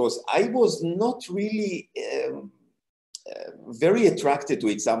say it? Because I was not really very attracted to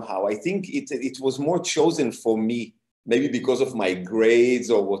it somehow. I think it was more chosen for me, maybe because of my grades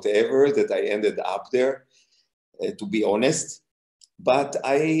or whatever, that I ended up there, to be honest. But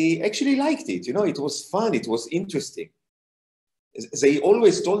I actually liked it. It was fun. It was interesting. They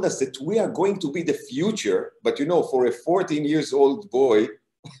always told us that we are going to be the future. But, for a 14-year-old boy,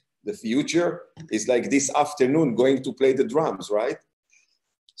 the future is like this afternoon going to play the drums, right?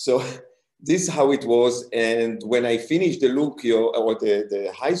 So this is how it was. And when I finished the Lukio or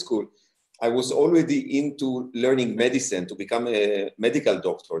the high school, I was already into learning medicine to become a medical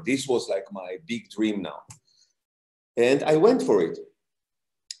doctor. This was like my big dream now. And I went for it.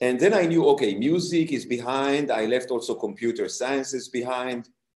 And then I knew, okay, music is behind. I left also computer sciences behind.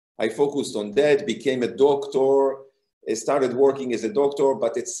 I focused on that, became a doctor, I started working as a doctor,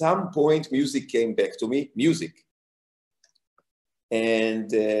 but at some point music came back to me, music.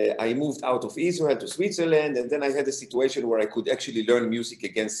 And I moved out of Israel to Switzerland, and then I had a situation where I could actually learn music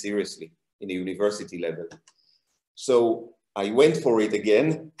again seriously in a university level. So I went for it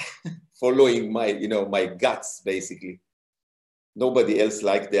again, following my, my guts, basically. Nobody else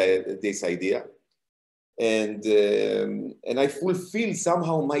liked this idea. And I fulfilled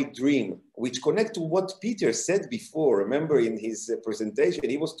somehow my dream, which connects to what Peter said before. Remember in his presentation,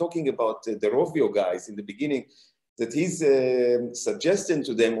 he was talking about the Rovio guys in the beginning, that his suggestion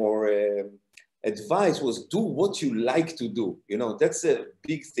to them or advice was do what you like to do. You know, that's a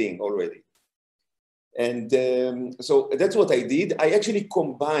big thing already. And so that's what I did. I actually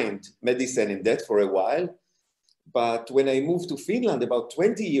combined medicine and that for a while. But when I moved to Finland about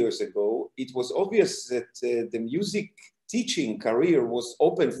 20 years ago, it was obvious that the music teaching career was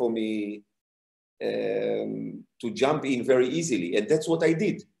open for me to jump in very easily. And that's what I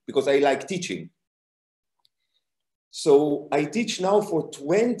did because I like teaching. So I teach now for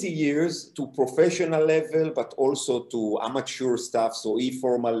 20 years to professional level, but also to amateur stuff. So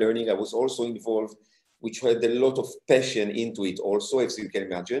informal learning, I was also involved, which had a lot of passion into it also, as you can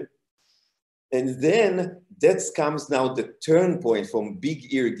imagine. And then that comes now the turn point from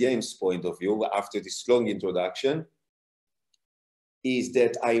big ear games point of view after this long introduction, is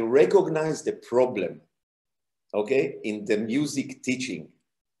that I recognize the problem, okay, in the music teaching.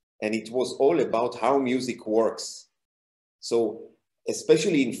 And it was all about how music works. So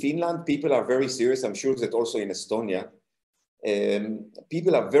especially in Finland, people are very serious. I'm sure that also in Estonia,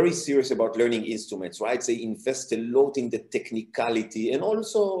 people are very serious about learning instruments, right? They invest a lot in the technicality and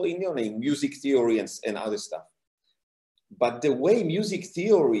also in, you know, in music theory and other stuff. But the way music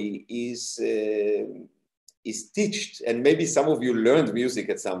theory is taught, and maybe some of you learned music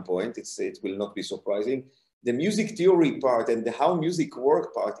at some point, it will not be surprising. The music theory part and the how music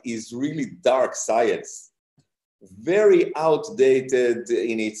work part is really dark science. Very outdated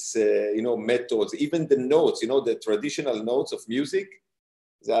in its you know, methods. Even the notes, you know, the traditional notes of music,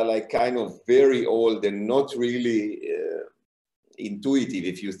 they are like kind of very old and not really intuitive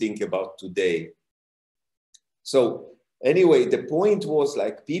if you think about today. So anyway, the point was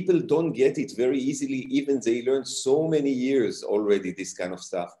like people don't get it very easily, even they learned so many years already this kind of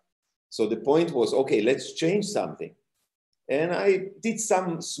stuff. So the point was, okay, let's change something. And I did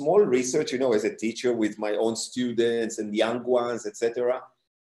some small research, you know, as a teacher with my own students and young ones, etc.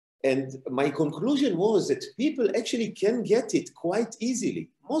 And my conclusion was that people actually can get it quite easily.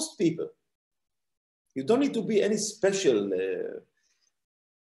 Most people. You don't need to be any special.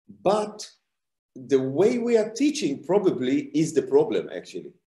 But the way we are teaching probably is the problem,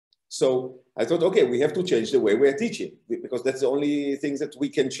 actually. So I thought, okay, we have to change the way we are teaching because that's the only thing that we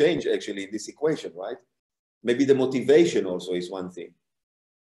can change, actually, in this equation, right? Maybe the motivation also is one thing.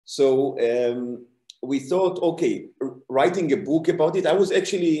 So we thought, okay, writing a book about it. I was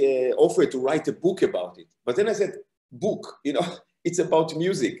actually offered to write a book about it. But then I said, book, you know, it's about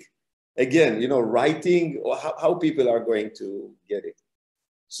music. Again, you know, writing, or how people are going to get it.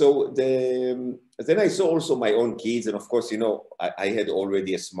 So then I saw also my own kids. And of course, you know, I had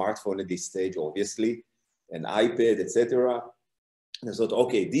already a smartphone at this stage, obviously, an iPad, etc. And I thought,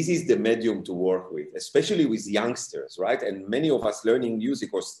 okay, this is the medium to work with, especially with youngsters, right? And many of us learning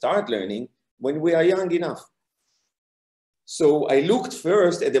music or start learning when we are young enough. So I looked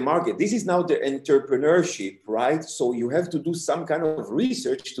first at the market. This is now the entrepreneurship, right? So you have to do some kind of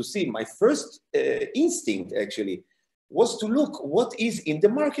research to see. My first instinct actually was to look what is in the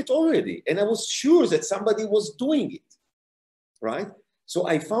market already. And I was sure that somebody was doing it, right? So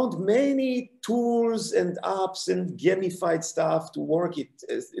I found many tools and apps and gamified stuff to work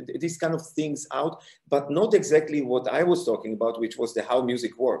these kind of things out, but not exactly what I was talking about, which was the how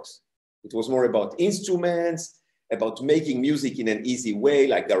music works. It was more about instruments, about making music in an easy way,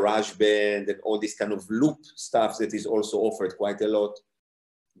 like GarageBand and all this kind of loop stuff that is also offered quite a lot.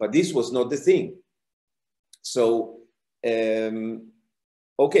 But this was not the thing. So,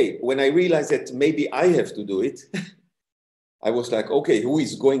 okay, when I realized that maybe I have to do it, I was like, okay, who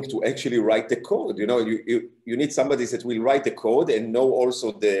is going to actually write the code? You know, you need somebody that will write the code and know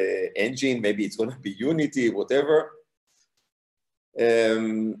also the engine. Maybe it's going to be Unity, whatever.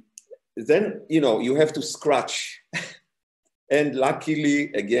 Then, you know, you have to scratch. And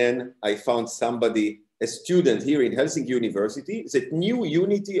luckily, again, I found somebody, a student here in Helsinki University that knew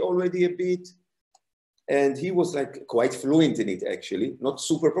Unity already a bit. And he was like quite fluent in it, actually. Not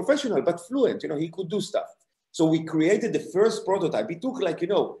super professional, but fluent. You know, he could do stuff. So we created the first prototype. It took like, you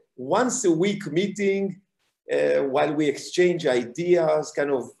know, once a week meeting while we exchange ideas, kind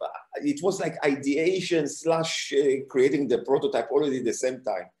of, it was like ideation / creating the prototype already at the same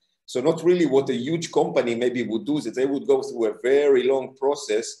time. So not really what a huge company maybe would do, is they would go through a very long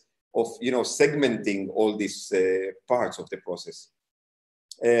process of, you know, segmenting all these parts of the process.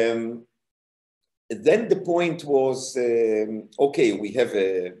 Then the point was, okay, we have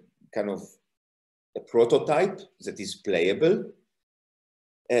a kind of a prototype that is playable.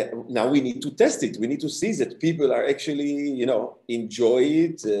 Now we need to test it. We need to see that people are actually, you know, enjoy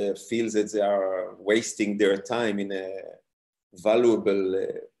it, feel that they are wasting their time in a valuable.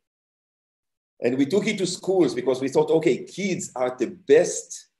 And we took it to schools because we thought, okay, kids are the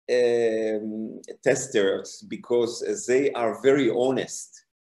best testers because they are very honest.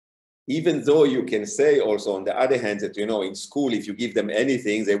 Even though you can say also on the other hand that, you know, in school, if you give them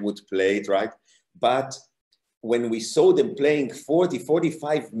anything, they would play it, right? But when we saw them playing 40,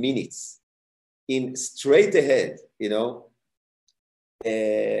 45 minutes in straight ahead, you know,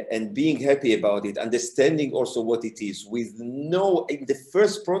 and being happy about it, understanding also what it is with no, in the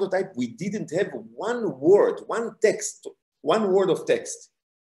first prototype, we didn't have one word, one text, one word of text.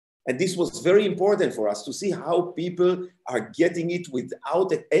 And this was very important for us to see how people are getting it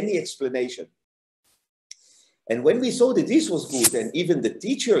without any explanation. And when we saw that this was good, and even the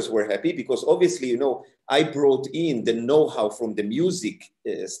teachers were happy, because obviously, you know, I brought in the know-how from the music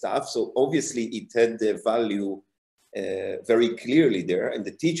stuff. So obviously it had the value very clearly there, and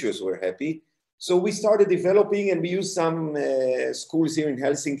the teachers were happy. So we started developing, and we used some schools here in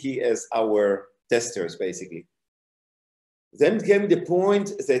Helsinki as our testers, basically. Then came the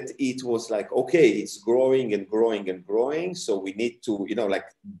point that it was like, okay, it's growing and growing and growing. So we need to, you know, like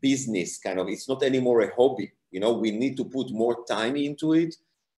business kind of, it's not anymore a hobby. You know, we need to put more time into it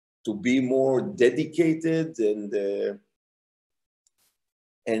to be more dedicated.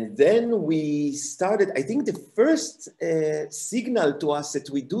 And then we started, I think the first signal to us that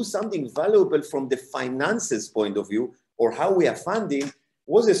we do something valuable from the finances point of view, or how we are funding,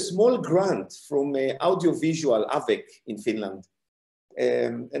 was a small grant from Audiovisual AVEC in Finland.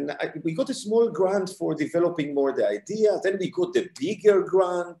 We got a small grant for developing more the idea. Then we got the bigger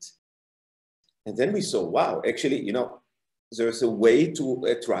grant. And then we saw, wow, actually, you know, there's a way to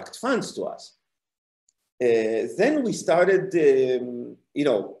attract funds to us. Then we started, you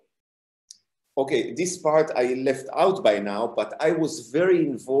know, okay, this part I left out by now, but I was very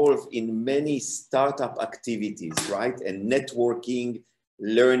involved in many startup activities, right? And networking,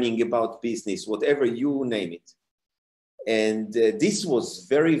 learning about business, whatever you name it. And this was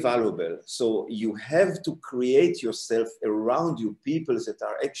very valuable. So you have to create yourself around you people that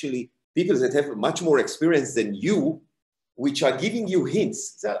are actually people that have much more experience than you, which are giving you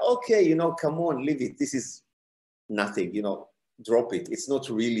hints that, okay, you know, come on, leave it. This is nothing, you know, drop it. It's not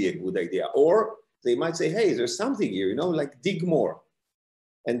really a good idea. Or they might say, hey, there's something here, you know, like dig more.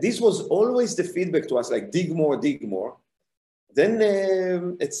 And this was always the feedback to us, like dig more, dig more. Then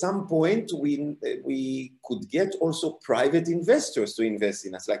at some point, we could get also private investors to invest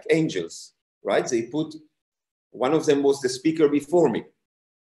in us, like angels, right? They put, one of them was the speaker before me.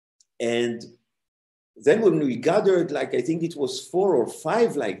 And then when we gathered, like, I think it was 4 or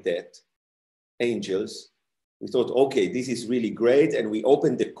 5 like that, angels, we thought, okay, this is really great. And we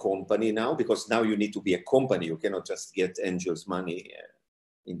opened the company now, because now you need to be a company. You cannot just get angels money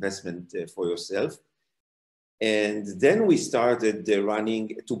investment for yourself. And then we started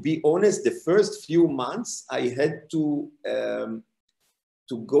running. To be honest, the first few months, I had to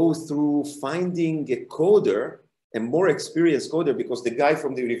go through finding a coder, a more experienced coder, because the guy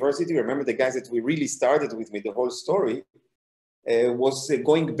from the university, remember the guys that we really started with me, the whole story, was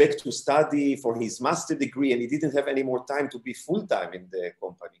going back to study for his master degree, and he didn't have any more time to be full-time in the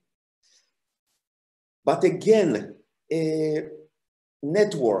company. But again,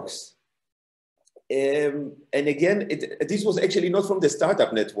 networks. And again, this was actually not from the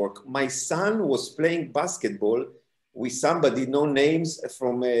startup network. My son was playing basketball with somebody, no names,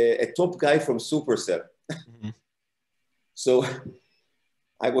 from a top guy from Supercell. Mm-hmm. So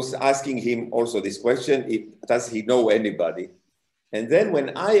I was asking him also this question, does he know anybody? And then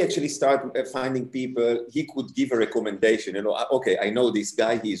when I actually started finding people, he could give a recommendation, you know, okay, I know this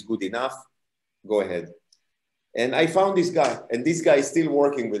guy, he is good enough, go ahead. And I found this guy, and this guy is still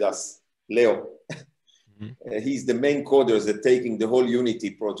working with us, Leo. Mm-hmm. He's the main coder that's taking the whole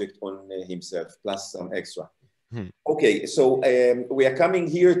Unity project on himself, plus some extra. Mm-hmm. Okay, so we are coming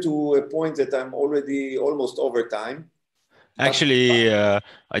here to a point that I'm already almost over time. Actually,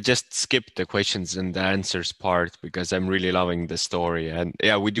 I just skipped the questions and the answers part because I'm really loving the story. And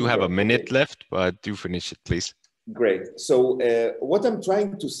yeah, we do have a minute left, but do finish it, please. Great. So what I'm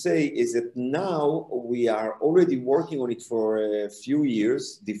trying to say is that now we are already working on it for a few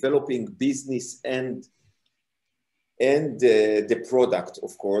years, developing business and the product,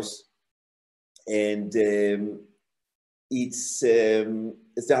 of course. And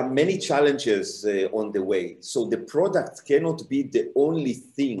there are many challenges on the way. So the product cannot be the only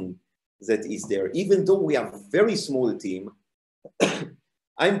thing that is there. Even though we are a very small team,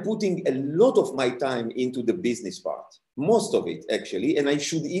 I'm putting a lot of my time into the business part, most of it actually, and I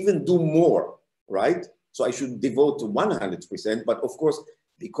should even do more, right? So I should devote to 100%, but of course,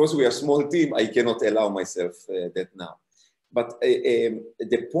 because we are a small team, I cannot allow myself that now. But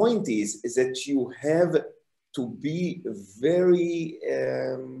the point is that you have to be very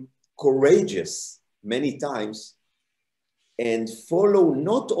courageous many times and follow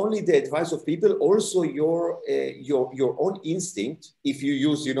not only the advice of people, also your own instinct. If you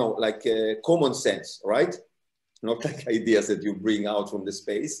use, like common sense, right? Not like ideas that you bring out from the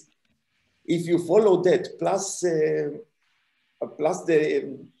space. If you follow that, plus the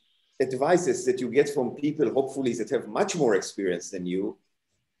advices that you get from people, hopefully that have much more experience than you,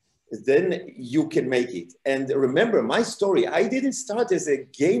 then you can make it. And remember my story, I didn't start as a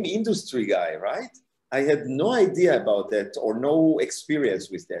game industry guy, right? I had no idea about that or no experience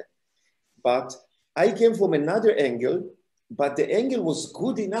with that. But I came from another angle, but the angle was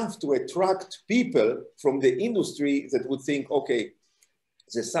good enough to attract people from the industry that would think, okay,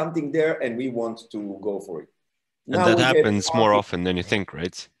 there's something there and we want to go for it. And that happens more often than you think,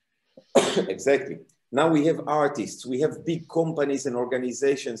 right? Exactly. Now we have artists, we have big companies and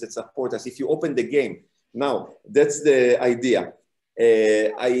organizations that support us. If you open the game, now that's the idea.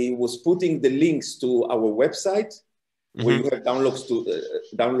 I was putting the links to our website where you have downloads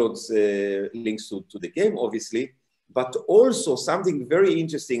links to the game, obviously, but also something very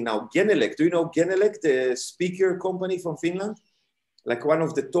interesting now. Genelec, do you know Genelec, the speaker company from Finland? Like one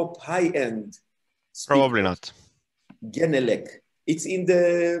of the top high-end speakers. Probably not. Genelec. It's in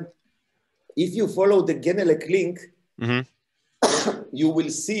the... If you follow the Genelec link, you will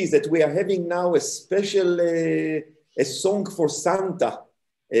see that we are having now a special a song for Santa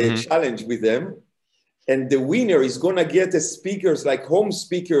challenge with them. And the winner is going to get a speakers, like home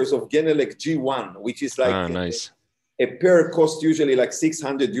speakers of Genelec G1, which is like nice. A pair cost usually like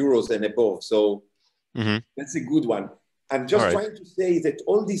 600 euros and above. So that's a good one. I'm just trying to say that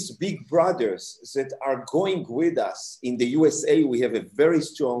all these big brothers that are going with us in the USA, we have a very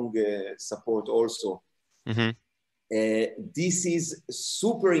strong support also. This is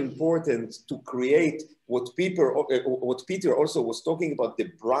super important to create what Peter also was talking about,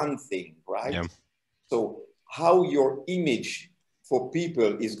 the brand thing, right? Yeah. So how your image for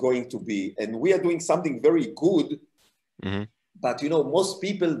people is going to be. And we are doing something very good, but most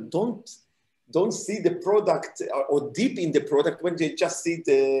people don't see the product or deep in the product when they just see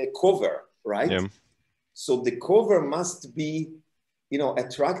the cover, right? Yeah. So the cover must be,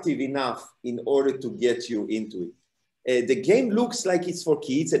 attractive enough in order to get you into it. The game looks like it's for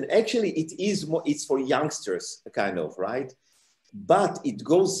kids, and actually it's for youngsters, kind of, right? But it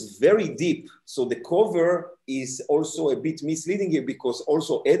goes very deep. So the cover is also a bit misleading here because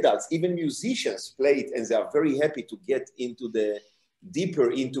also adults, even musicians play it, and they are very happy to get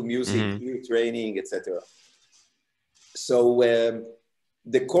deeper into music, ear training, etc. So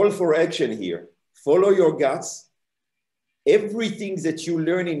the call for action here, follow your guts. Everything that you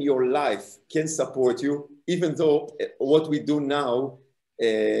learn in your life can support you, even though what we do now,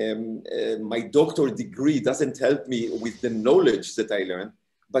 my doctorate degree doesn't help me with the knowledge that I learned.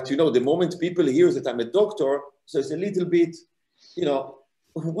 But, the moment people hear that I'm a doctor, so it's a little bit,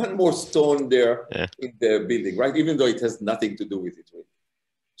 one more stone there in the building, right? Even though it has nothing to do with it. Really.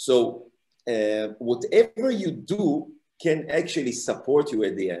 So whatever you do can actually support you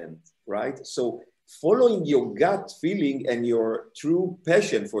at the end, right? So following your gut feeling and your true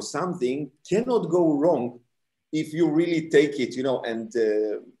passion for something cannot go wrong if you really take it,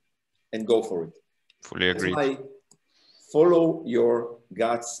 and go for it. Fully agree. Follow your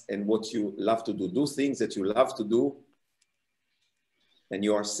guts and what you love to do. Do things that you love to do, and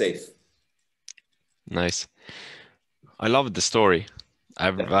you are safe. Nice. I love the story.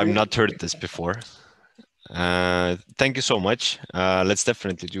 I've not heard this before. Thank you so much. Let's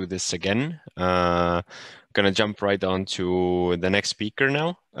definitely do this again. Gonna jump right on to the next speaker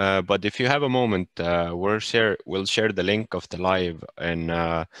now. But if you have a moment, we'll share the link of the live in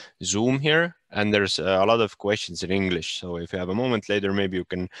Zoom here, and there's a lot of questions in English. So if you have a moment later, maybe you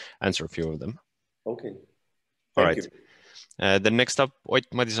can answer a few of them. Okay. All right. Then next up,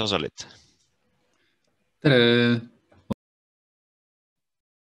 Ott Madis Ozolit. Tere!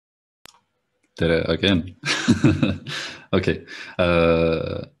 Tere again. Okay.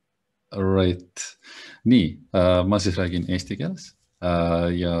 Right. Nii, ma siis räägin eesti keeles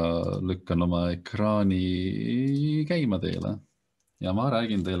ja lükkan oma ekraani käima teile. Ja ma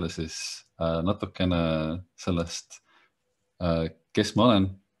räägin teile siis natukene sellest, kes ma olen,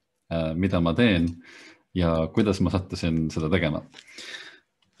 mida ma teen ja kuidas ma sattusin seda tegema.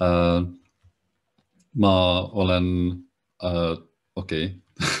 Ma olen, okei,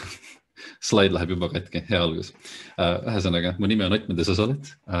 slaid läheb juba katki, hea algus. Ühesõnaga, mu nimi on Ott Madis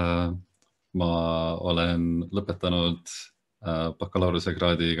Ozolit. Ma olen lõpetanud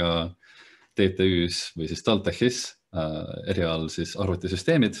bakalaureusekraadiga TTÜ-s või siis TalTechis erial siis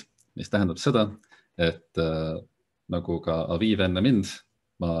arvutisüsteemid, mis tähendab seda, et nagu ka Aviv enne mind,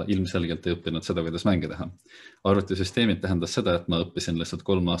 ma ilmselgelt ei õppinud seda, kuidas mänge teha. Arvutisüsteemid tähendas seda, et ma õppisin lihtsalt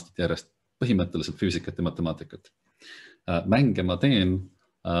 3 aastat järjest põhimõtteliselt füüsikat ja matemaatikat. Mänge ma teen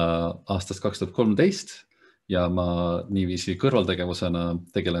aastast 2013 ja ma niiviisi kõrvaltegevusena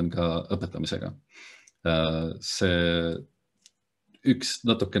tegelen ka õpetamisega. See üks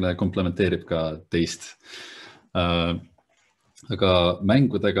natukene komplementeerib ka teist. Aga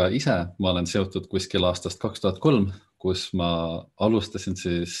mängudega ise ma olen seotud kuskil aastast 2003, kus ma alustasin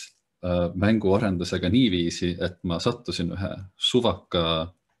siis mänguarendusega niiviisi, et ma sattusin ühe suvaka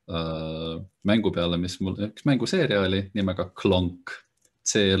mängu peale, mis mul üks mänguseeria oli nimega Klonk,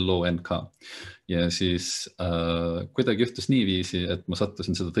 C-L-O-N-K. Ja siis kuidagi juhtus niiviisi, et ma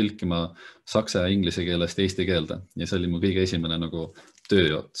sattusin seda tõlkima saksa ja inglise keelest eesti keelde. Ja see oli mu kõige esimene nagu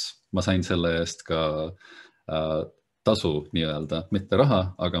tööots. Ma sain selle eest ka tasu nii-öelda, mitte raha,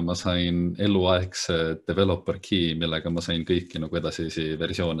 aga ma sain eluaegse developer key, millega ma sain kõiki nagu edasisi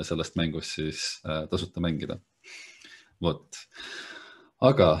versioone sellest mängust siis tasuta mängida. Vot.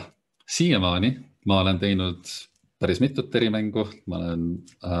 Aga siiamaani ma olen teinud päris mitut erimängu, ma olen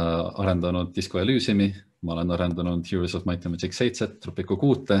arendanud Disco Elysiumi, ma olen arendanud Heroes of Might and Magic 7, Tropiku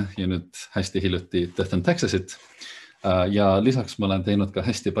 6 ja nüüd hästi hiljuti Death and Taxesit. Ja lisaks ma olen teinud ka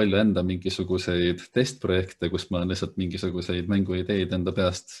hästi palju enda mingisuguseid testprojekte, kus ma olen lihtsalt mingisuguseid mänguideid enda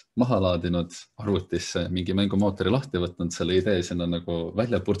peast maha laadinud arvutisse, mingi mängumootori lahti võtnud, selle idee sinna nagu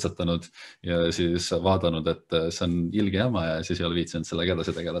välja purtsatanud ja siis vaadanud, et see on ilge jama ja siis ei ole viitsinud sellega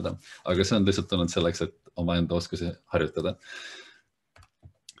edasi tegeleda. Aga see on lihtsalt olnud selleks, et oma enda oskusi harjutada.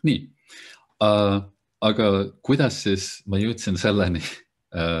 Nii, aga kuidas siis ma jõudsin selleni,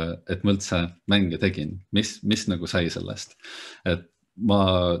 et ma üldse mänge tegin, mis nagu sai sellest. Et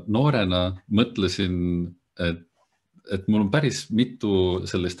ma noorena mõtlesin, et mul on päris mitu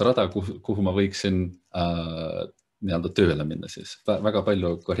sellist rada, kuhu ma võiksin nii-öelda tööle minna siis. Väga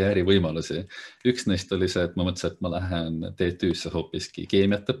palju karjäärivõimalusi. Üks neist oli see, et ma mõtlesin, et ma lähen TTÜ-sse hoopiski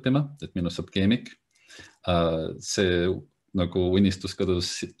keemiat õppima, et minust saab keemik. See nagu unistus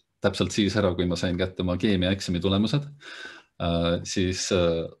kadus täpselt siis ära, kui ma sain kätte oma keemia eksami tulemused. Siis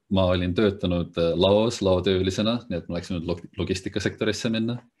ma olin töötanud laotöölisena, nii et ma läksin logistikasektorisse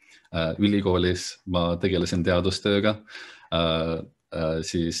minna. Ülikoolis ma tegelesin teadustööga,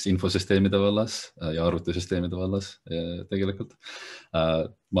 siis infosüsteemide vallas ja arvutisüsteemide vallas tegelikult.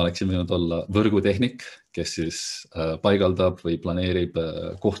 Ma oleksin võinud olla võrgutehnik, kes siis paigaldab või planeerib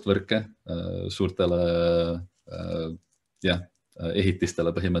kohtvõrke suurtele ehitistele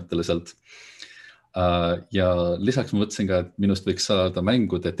põhimõtteliselt. Ja lisaks ma mõtlesin ka, et minust võiks saada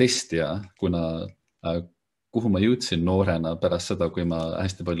mängude testija, kuna kuhu ma jõudsin noorena pärast seda, kui ma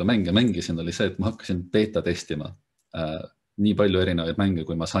hästi palju mänge mängisin, oli see, et ma hakkasin beta testima nii palju erinevaid mänge,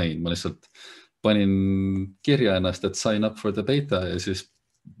 kui ma sain. Ma lihtsalt panin kirja ennast, et sign up for the beta ja siis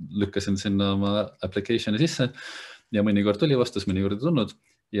lükkasin sinna oma applicationi sisse ja mõnikord tuli vastus, mõnikord ei tulnud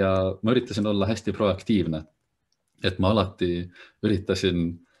ja ma üritasin olla hästi proaktiivne. Et ma alati üritasin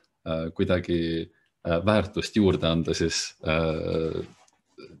kuidagi väärtust juurde anda siis,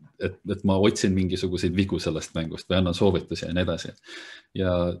 et ma otsin mingisuguseid vigu sellest mängust või annan soovitusi ja nii edasi.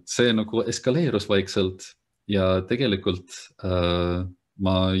 Ja see nagu eskaleerus vaikselt ja tegelikult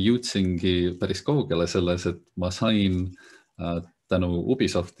ma jõudsingi päris kaugele selles, et ma sain tänu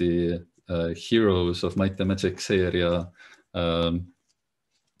Ubisofti Heroes of Might and Magic seeria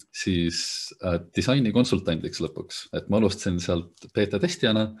siis disaini konsultandiks lõpuks, et ma alustasin sealt beta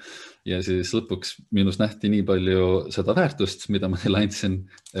testijana ja siis lõpuks minus nähti nii palju seda väärtust, mida ma neile andsin,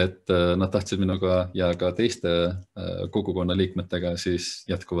 et nad tahtsid minuga ja ka teiste kogukonna liikmetega siis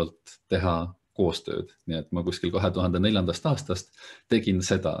jätkuvalt teha koostööd. Nii et ma kuskil 2004. aastast tegin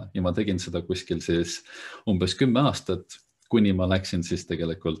seda ja ma tegin seda kuskil siis umbes 10 aastat, kuni ma läksin siis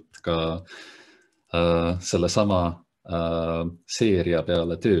tegelikult ka selle sama seeria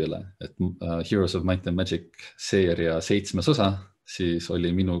peale tööle, et Heroes of Might and Magic seeria 7. osa, siis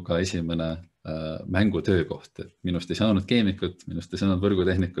oli minuga esimene mängutöökoht, et minust ei saanud keemikut, minust ei saanud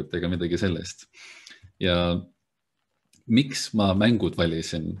võrgutehnikut ega midagi sellist. Ja miks ma mängud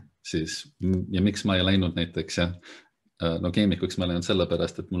valisin siis ja miks ma ei läinud näiteks keemikuks ma läinud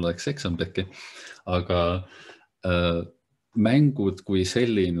sellepärast, et mul läks eksam pekki, aga mängud kui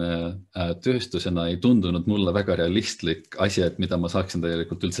selline tööstusena ei tundunud mulle väga realistlik asi, et mida ma saaksin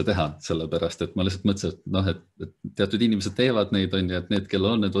tegelikult üldse teha, sellepärast, et ma lihtsalt mõtlesin, et teatud inimesed teevad neid, et need,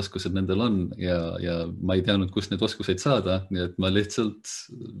 kellel on need oskused, nendel on ja ma ei teadnud, kust need oskuseid saada, nii et ma lihtsalt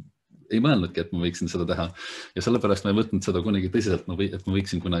ei mõelnudki, et ma võiksin seda teha. Ja sellepärast ma ei võtnud seda kunagi tõsiselt, et ma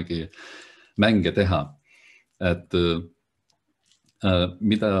võiksin kunagi mänge teha. Et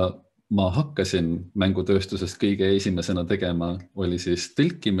mida ma hakkasin mängutööstusest kõige esimesena tegema, oli siis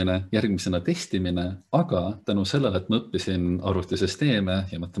tõlkimine, järgmisena testimine, aga tänu sellele, et ma õppisin arvutisüsteeme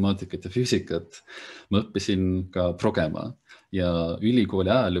ja matemaatikat ja füüsikat, ma õppisin ka progema ja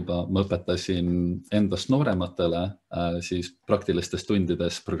ülikooli ajal juba ma õpetasin endast noorematele siis praktilistes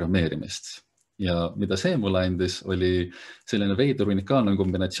tundides programmeerimist. Ja mida see mulle andis, oli selline veider unikaalne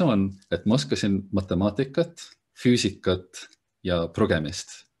kombinatsioon, et ma oskasin matemaatikat, füüsikat ja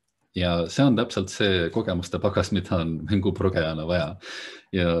progemist. Ja see on täpselt see kogemuste pagas, mida on mänguprogejana vaja.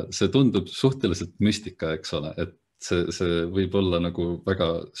 Ja see tundub suhteliselt müstika, eks ole, et see võib olla nagu väga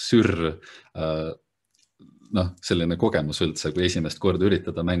selline kogemus üldse, kui esimest korda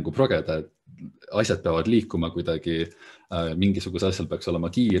üritada mängu progeda, et asjad peavad liikuma kuidagi, mingisuguse asjal peaks olema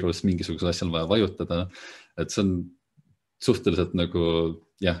kiirus, mingisuguse asjal vaja vajutada, et see on suhteliselt nagu,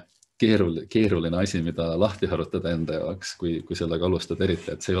 keeruline asi, mida lahti harutada enda jaoks, kui sellega alustada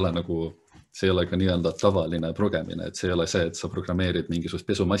eriti, et see ei ole ka nii-öelda tavaline progemine, et see ei ole see, et sa programmeerid mingisugust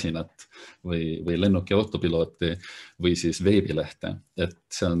pesumasinat või lennuki autopilooti või siis veebilehte, et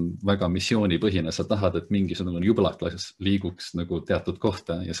see on väga missioonipõhine, sa tahad, et mingisugune jublaklass liiguks nagu teatud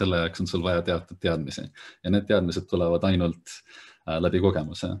kohta ja selle jaoks on sul vaja teatud teadmisi ja need teadmised tulevad ainult läbi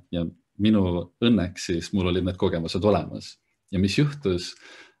kogemuse ja minu õnneks siis mul olid need kogemused olemas ja mis juhtus,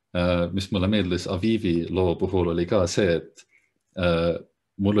 mis mulle meeldis Avivi loo puhul oli ka see, et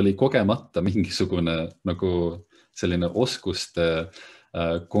mul oli kogemata mingisugune nagu selline oskuste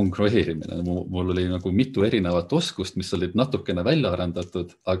kongrueerimine. Mul oli nagu mitu erinevat oskust, mis olid natukene välja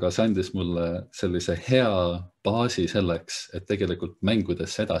arendatud, aga see andis mulle sellise hea baasi selleks, et tegelikult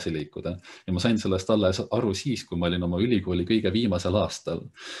mängudesse edasi liikuda. Ja ma sain sellest alles aru siis, kui ma olin oma ülikooli kõige viimasel aastal.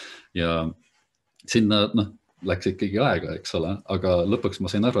 Ja sinna, läks ikkagi aega, eks ole, aga lõpuks ma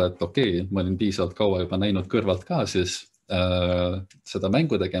sain aru, et okei, ma olin piisavalt kaua juba näinud kõrvalt ka siis seda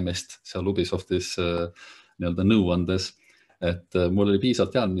mängu tegemist seal Ubisoftis nii-öelda nõuandes, et mul oli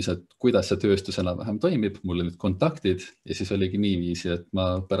piisavalt teadmised, kuidas see tööstus enam-vähem toimib, mul olid kontaktid ja siis oligi niiviisi, et ma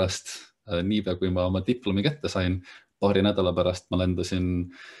pärast niipea, kui ma oma diplomi kätte sain, paari nädala pärast ma lendasin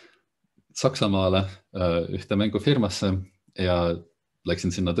Saksamaale ühte mängufirmasse ja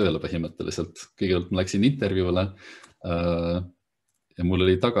läksin sinna tööle põhimõtteliselt. Kõigepealt ma läksin intervjuule ja mul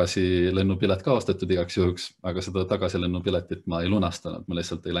oli tagasi lennupilet ka ostetud igaks juhuks, aga seda tagasi lennupiletit ma ei lunastanud. Ma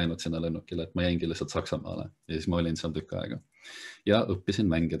lihtsalt ei läinud sinna lennukile, et ma jäingi lihtsalt Saksamaale ja siis ma olin seal tükk aega ja õppisin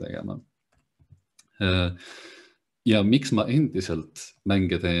mänge tegema. Ja miks ma endiselt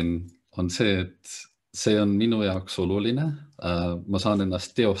mänge teen, on see, et see on minu jaoks oluline. Ma saan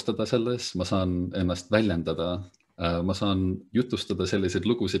ennast teostada selles, ma saan ennast väljendada. Ma saan jutustada selliseid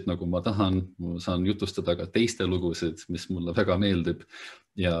lugusid, nagu ma tahan, ma saan jutustada ka teiste lugusid, mis mulle väga meeldib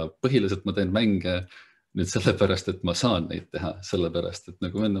ja põhiliselt ma teen mänge nüüd sellepärast, et ma saan neid teha, sellepärast, et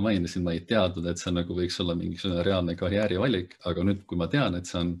nagu enne mainisin, ma ei teadnud, et see nagu võiks olla mingisugune reaalne karjäärivalik, aga nüüd, kui ma tean, et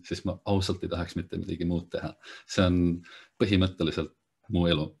see on, siis ma ausalt ei tahaks mitte midagi muud teha. See on põhimõtteliselt mu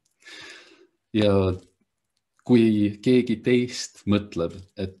elu. Ja kui keegi teist mõtleb,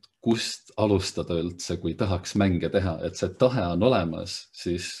 et kust alustada üldse, kui tahaks mänge teha, et see tahe on olemas,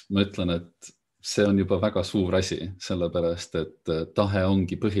 siis ma ütlen, et see on juba väga suur asi, sellepärast, et tahe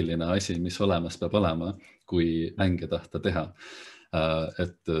ongi põhiline asi, mis olemas peab olema, kui mänge tahta teha.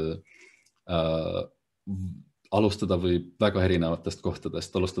 Et alustada võib väga erinevatest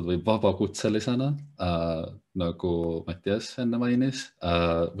kohtadest, alustada võib vabakutselisena, nagu Mattias enne mainis,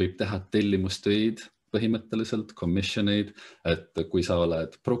 võib teha tellimustöid, põhimõtteliselt commissioneid, et kui sa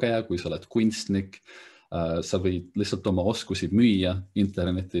oled progeja, kui sa oled kunstnik, sa võid lihtsalt oma oskusi müüa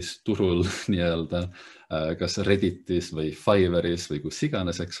internetis, turul nii-öelda, kas Redditis või Fiverris või kus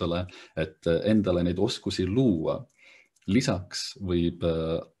iganes, eks ole, et endale neid oskusi luua. Lisaks võib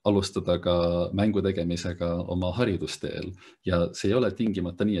alustada ka mängu tegemisega oma haridusteel ja see ei ole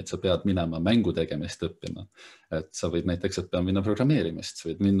tingimata nii, et sa pead minema mängu tegemist õppima. Et sa võid näiteks, et pead minna programmeerimist,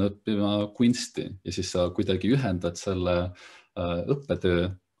 sa võid minna õppima kunsti ja siis sa kuidagi ühendad selle õppetöö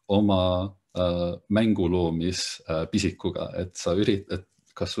oma mänguloomis pisikuga, et sa üritad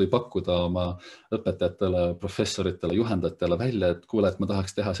kas või pakkuda oma õpetajatele, professoritele, juhendajatele välja, et kuule, et ma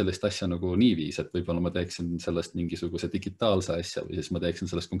tahaks teha sellist asja nagu niiviis, et võib-olla ma teeksin sellest mingisuguse digitaalse asja või siis ma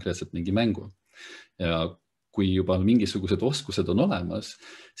teeksin sellest konkreetselt mingi mängu. Ja kui juba mingisugused oskused on olemas,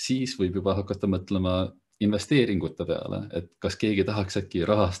 siis võib juba hakata mõtlema investeeringute peale, et kas keegi tahaks äkki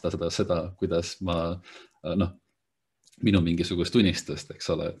rahastada seda, kuidas ma, minu mingisugust unistust, eks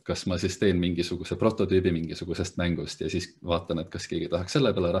ole, kas ma siis teen mingisuguse prototüübi mingisugusest mängust ja siis vaatan, et kas keegi tahaks selle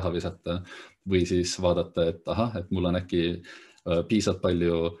peale raha visata või siis vaadata, et ahah, et mul on äkki piisavalt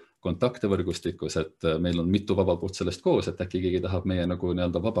palju kontakte võrgustikus, et meil on mitu vabakutselist koos, et äkki keegi tahab meie nagu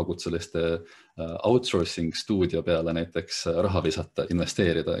nii-öelda vabakutseliste outsourcing stuudio peale näiteks raha visata,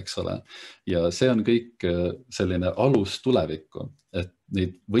 investeerida, eks ole. Ja see on kõik selline alus tulevikku, et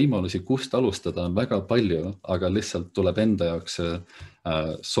neid võimalusi, kust alustada on väga palju, aga lihtsalt tuleb enda jaoks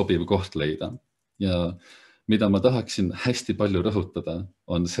sobiv koht leida. Ja mida ma tahaksin hästi palju rõhutada,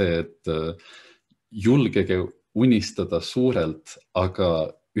 on see, et julgege unistada suurelt,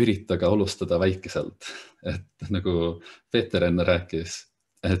 aga üritage alustada väikeselt. Et nagu Peeter enne rääkis,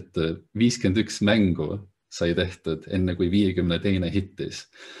 et 51 mängu sai tehtud enne kui 52 hittis.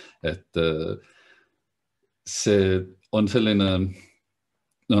 Et see on selline,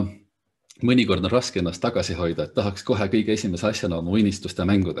 mõnikord on raske ennast tagasi hoida, et tahaks kohe kõige esimese asjana oma unistuste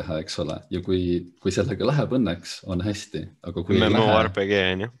mängu teha, eks ole. Ja kui sellega läheb õnneks, on hästi. Aga kui RPG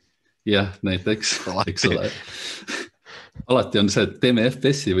on ju. Jah, näiteks, eks ole. Alati on see, et teeme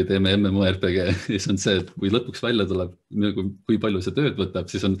FPS-i või teeme MMORPG. Ja siis on see, et kui lõpuks välja tuleb, kui palju see tööd võtab,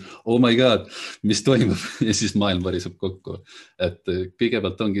 siis on, oh my god, mis toimub? Ja siis maailm variseb kokku. Et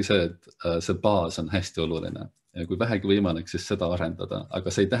kõigepealt ongi see, et see baas on hästi oluline. Ja kui vähegi võimalik, siis seda arendada. Aga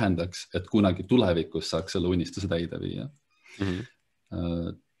see ei tähendaks, et kunagi tulevikus saaks selle unistuse täide viia.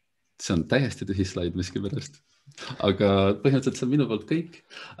 See on täiesti tühi slaid miski pärast. Aga põhimõtteliselt see on minu poolt kõik.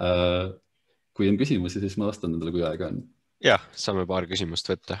 Kui on küsimusi, siis ma vastan nendele, kui aega on. Jah, saame paar küsimust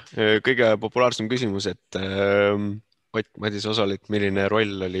võtta. Kõige populaarsem küsimus, et Ott Madis Ozolit, milline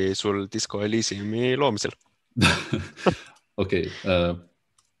roll oli sul Disco Elysiumi loomisel? Okei,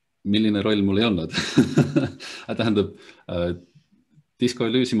 milline roll mul ei olnud? Tähendab, Disco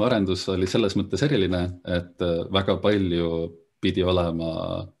Elysiumi arendus oli selles mõttes eriline, et väga palju pidi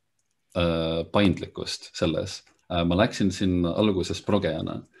olema paindlikkust selles. Ma läksin siin alguses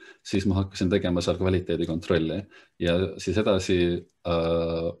progejana, siis ma hakkasin tegema seal kvaliteedikontrolli ja siis edasi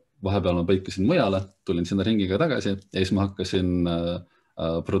vahepeal ma põikusin mujale, tulin sinna ringiga tagasi ja siis ma hakkasin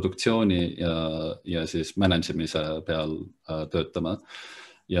produktsiooni ja siis managemise peal töötama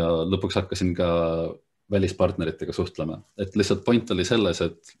ja lõpuks hakkasin ka välispartneritega suhtlema. Et lihtsalt point oli selles,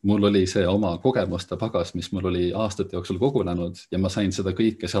 et mul oli see oma kogemuste pagas, mis mul oli aastate jooksul kogunenud ja ma sain seda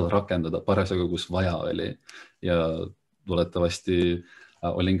kõike seal rakendada parasjagu, kus vaja oli. Ja loodetavasti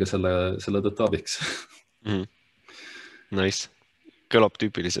olin ka selle tõttu abiks. Nice. Kõlab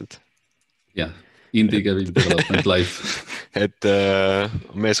tüüpiliselt. Jah, indie game development life. Et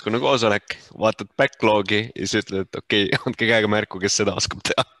meeskonna koosolek, vaatad backlogi ja siis ütled, et okei, andke käega märku, kes seda oskab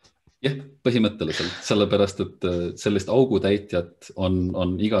teha. Jah, põhimõtteliselt, sellepärast, et sellist augutäitjat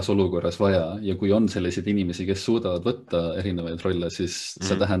on igas olukorras vaja ja kui on selliseid inimesi, kes suudavad võtta erinevaid rolle, siis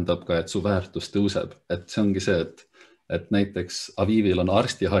see tähendab ka, et su väärtus tõuseb. Et see ongi see, et näiteks Avivil on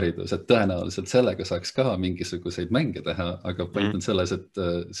arstiharidus, et tõenäoliselt sellega saaks ka mingisuguseid mänge teha, aga point on selles, et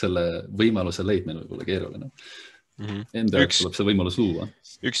selle võimaluse leidmine võib olla keeruline. Enda jaoks tuleb see võimalus luua.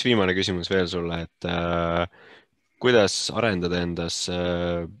 Üks viimane küsimus veel sulle, et kuidas arendada endas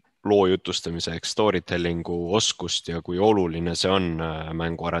loo jutustamiseks storytellingu oskust ja kui oluline see on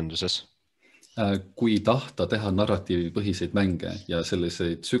mänguarenduses? Kui tahta teha narratiivipõhiseid mänge ja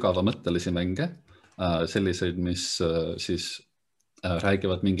selliseid sügavamõttelisi mänge, selliseid, mis siis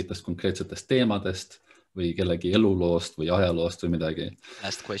räägivad mingitest konkreetsetest teemadest või kellegi eluloost või ajaloost või midagi.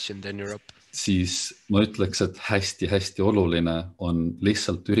 Last question, then you're up. Siis ma ütleks, et hästi-hästi oluline on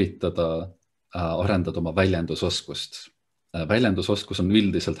lihtsalt üritada arendada oma väljendusoskust. Väljendusoskus on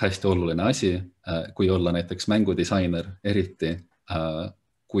üldiselt hästi oluline asi, kui olla näiteks mängudisainer, eriti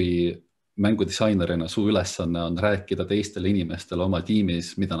kui mängudisainerina su ülesanne on rääkida teistele inimestele oma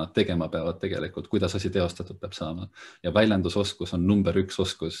tiimis, mida nad tegema peavad tegelikult, kuidas asi teostatud peab saama. Ja väljendusoskus on number 1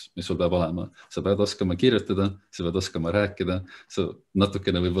 oskus, mis sul peab olema. Sa pead oskama kirjutada, sa pead oskama rääkida, sa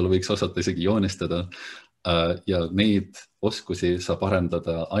natukene võib-olla võiks osata isegi joonistada ja neid oskusi saab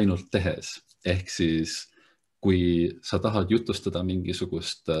arendada ainult tehes. Ehk siis kui sa tahad jutustada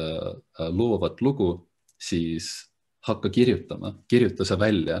mingisugust loovat lugu, siis hakka kirjutama, kirjuta see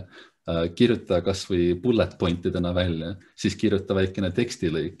välja, kirjuta kas või bullet pointidena välja, siis kirjuta väikene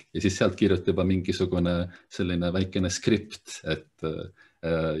tekstilõik ja siis sealt kirjuta juba mingisugune selline väikene skript, et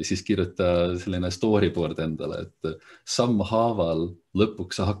siis kirjuta selline storyboard endale, et sammhaaval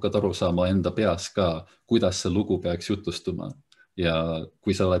lõpuks sa hakkad aru saama enda peas ka, kuidas see lugu peaks jutustuma. Ja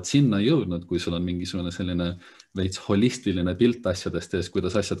kui sa oled sinna jõudnud, kui sul on mingisugune selline veits holistiline pilt asjadest ees,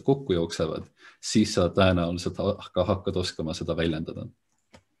 kuidas asjad kokku jooksevad, siis sa tõenäoliselt hakkad oskama seda väljendada.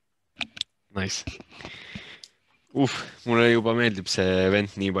 Nice. Mulle juba meeldib see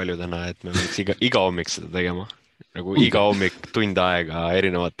event nii palju täna, et me võiks iga hommik seda tegema. nagu iga hommik tund aega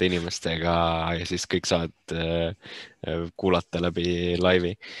erinevate inimestega ja siis kõik saad kuulata läbi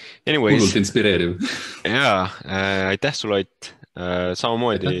laivi. Hullult inspireeriv. Jaa, aitäh sulle, Ott.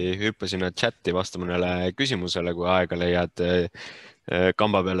 Samamoodi hüppasin chati vastama mõnele küsimusele, kui aega leiad.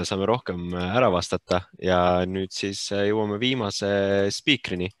 Kamba peale saame rohkem ära vastata ja nüüd siis jõuame viimase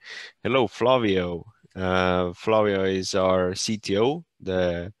speakerini. Hello, Flavio. Flavio is our CTO,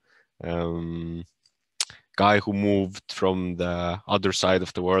 the guy who moved from the other side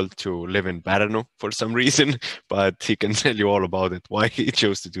of the world to live in Pärnu for some reason, but he can tell you all about it, why he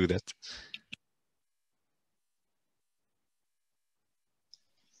chose to do that.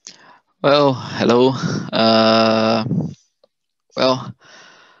 Well, hello. Well,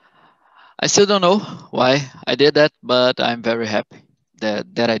 I still don't know why I did that, but I'm very happy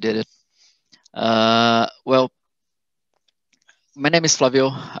that I did it. Well, my name is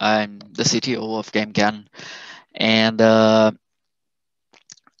Flavio. I'm the CTO of Gamecani, and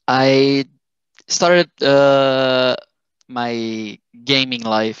I started my gaming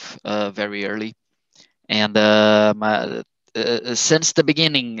life very early, and since the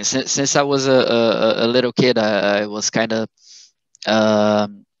beginning, since I was a little kid, I was kind of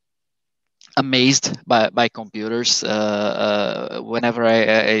amazed by computers. Whenever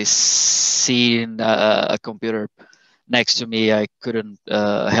I seen a computer next to me, I couldn't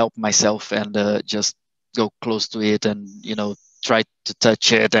help myself and just go close to it and, you know, try to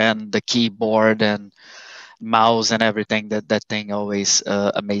touch it, and the keyboard and mouse and everything. That thing always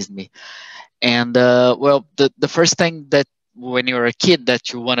amazed me. And well, the first thing that when you're a kid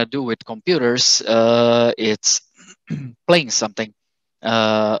that you want to do with computers, it's playing something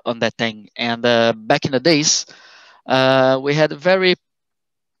on that thing. And back in the days, we had very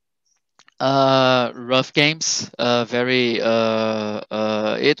rough games. It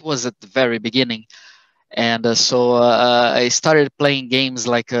was at the very beginning. And so I started playing games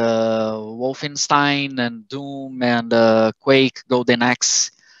like Wolfenstein and Doom and Quake, Golden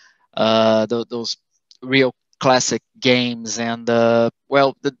Axe, those real classic games. And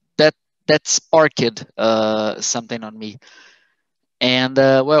well, that sparked something on me. And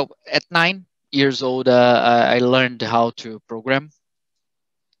well, at 9 years old, I learned how to program.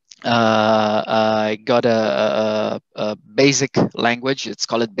 I got a basic language. It's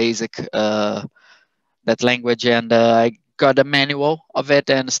called Basic, that language. And I got a manual of it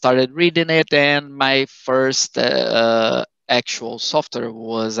and started reading it. And my first actual software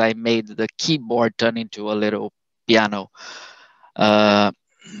was I made the keyboard turn into a little piano.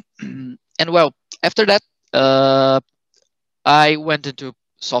 And well, after that, I went into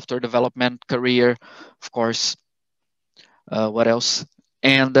software development career, of course. What else?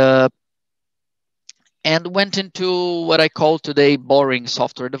 And went into what I call today boring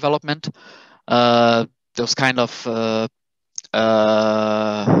software development. Those kind of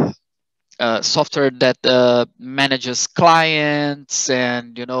software that manages clients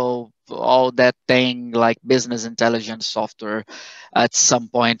and, you know, all that thing like business intelligence software. At some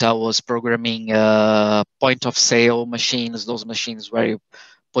point, I was programming point of sale machines, those machines where you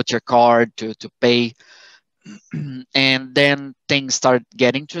put your card to pay. And then things started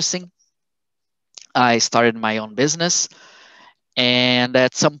getting interesting. I started my own business. And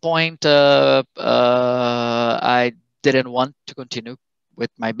at some point, I didn't want to continue with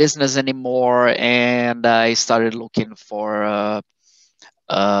my business anymore. And I started looking for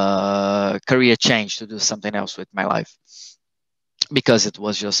career change to do something else with my life, because it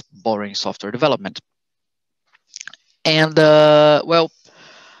was just boring software development. And well,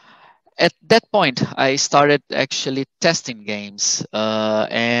 at that point, I started actually testing games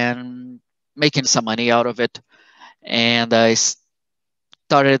and making some money out of it. And I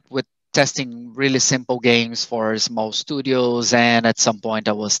started with testing really simple games for small studios. And at some point,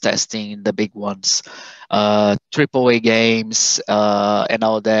 I was testing the big ones, AAA games and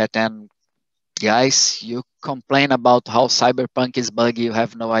all that. And guys, you complain about how Cyberpunk is buggy. You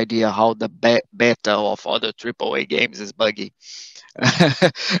have no idea how the beta of other AAA games is buggy.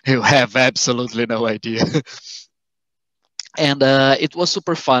 You have absolutely no idea. And it was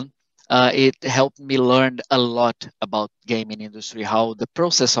super fun. It helped me learn a lot about gaming industry, how the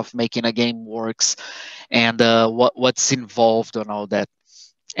process of making a game works, and what's involved on all that.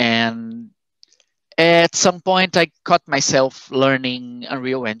 And at some point, I caught myself learning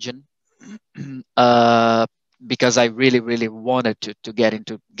Unreal Engine because I really wanted to get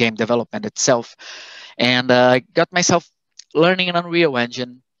into game development itself. And I got myself learning an Unreal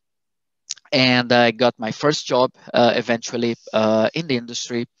Engine. And I got my first job eventually in the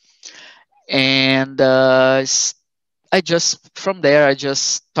industry. And from there, I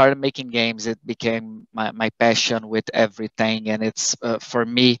just started making games. It became my passion with everything. And it's, for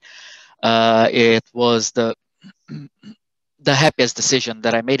me, it was the happiest decision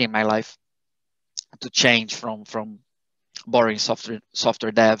that I made in my life, to change from boring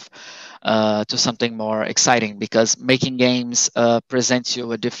software dev to something more exciting, because making games presents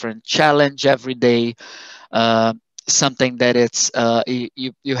you a different challenge every day, something that it's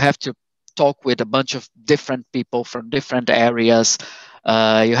you have to talk with a bunch of different people from different areas.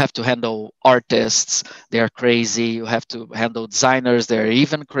 You have to handle artists, they are crazy. You have to handle designers, they're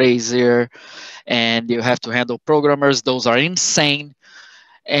even crazier. And you have to handle programmers, those are insane.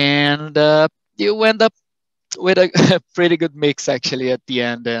 And you end up with a pretty good mix actually at the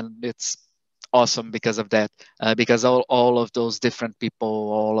end. And it's awesome because of that, because all of those different people,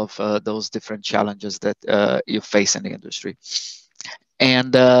 all of those different challenges that you face in the industry.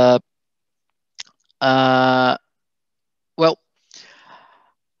 And well,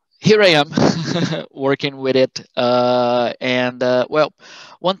 here I am working with it. Well,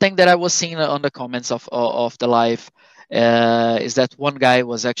 one thing that I was seeing on the comments of the live is that one guy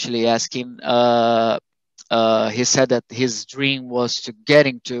was actually asking, he said that his dream was to get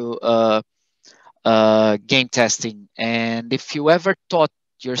into game testing. And if you ever thought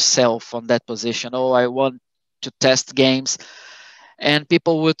yourself on that position, oh, I want to test games, and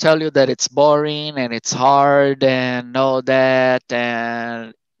people will tell you that it's boring and it's hard and all that,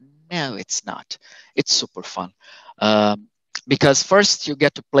 and no, it's not. It's super fun. Because first you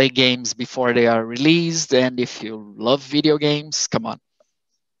get to play games before they are released, and if you love video games, come on.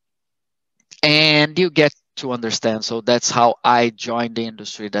 And you get to understand. So that's how I joined the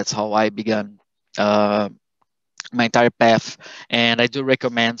industry. That's how I began my entire path. And I do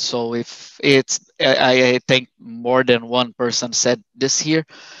recommend, so if it's, I think more than one person said this here,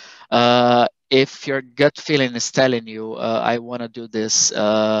 if your gut feeling is telling you, I want to do this,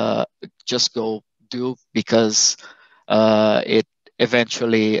 just go do, because it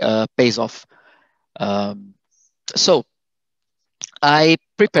eventually pays off. So I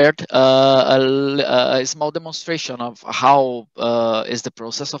prepared a small demonstration of how is the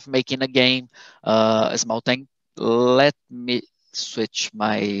process of making a game, a small thing. Let me switch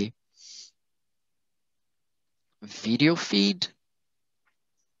my video feed.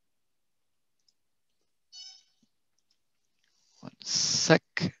 One sec.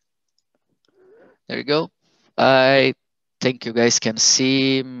 There you go. I think you guys can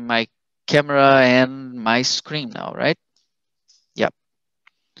see my camera and my screen now, right? Yeah.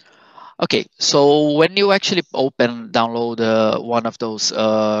 Okay, so when you actually download one of those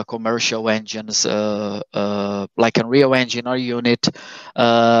commercial engines, like Unreal Engine or Unit,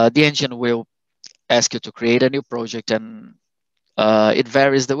 the engine will ask you to create a new project, and it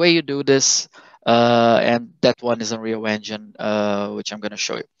varies the way you do this. And that one is Unreal Engine, which I'm going to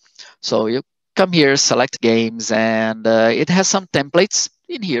show you. So you come here, select games, and it has some templates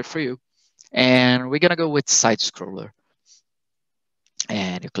in here for you. And we're going to go with side scroller.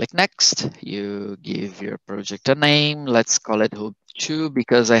 And you click next, you give your project a name. Let's call it HUUB 2,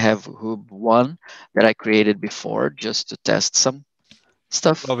 because I have HUUB 1 that I created before just to test some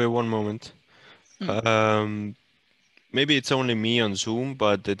stuff. Flavio, one moment. Maybe it's only me on Zoom,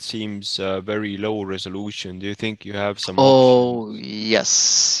 but it seems very low resolution. Do you think you have some options?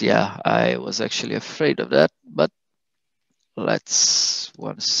 Yes. Yeah, I was actually afraid of that, but let's,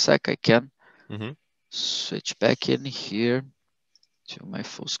 one sec, I can switch back in here to my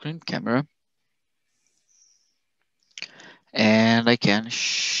full screen camera. And I can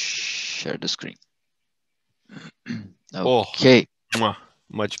share the screen. Okay. Oh,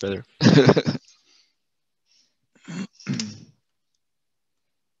 much better.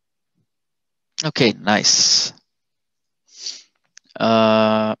 Okay, nice.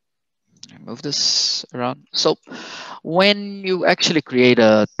 Move this around. So when you actually create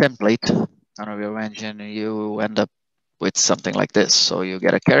a template on Unreal Engine, you end up with something like this. So you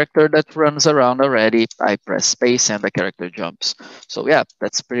get a character that runs around already. I press space and the character jumps. So yeah,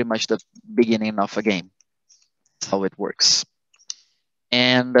 that's pretty much the beginning of a game. That's how it works.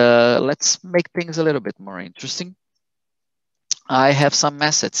 And let's make things a little bit more interesting. I have some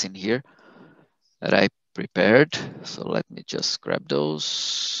assets in here that I prepared. So let me just grab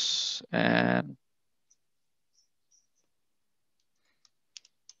those and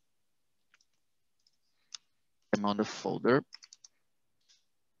them on the folder.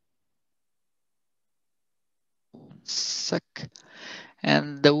 One sec.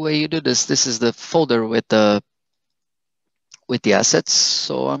 And the way you do this is the folder with the assets.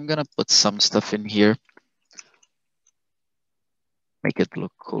 So I'm gonna put some stuff in here, make it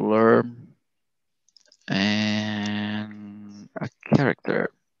look cooler. and a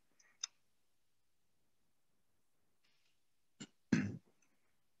character.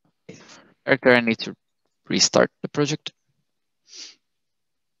 Character, I need to restart the project.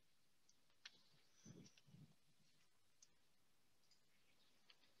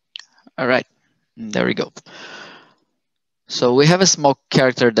 All right, there we go. So we have a small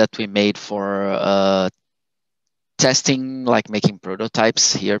character that we made for testing, like making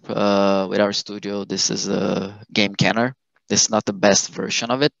prototypes here with our studio. This is a game canner. This is not the best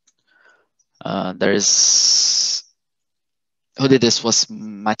version of it. There is, who did this was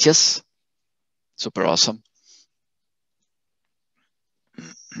Mattias. Super awesome.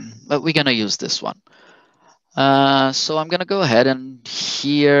 But we're gonna use this one. So I'm gonna go ahead and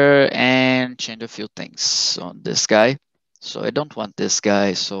here and change a few things on this guy. So I don't want this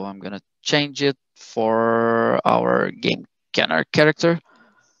guy, so I'm gonna change it for our game canner character.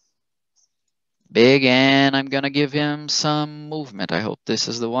 Big, and I'm gonna give him some movement. I hope this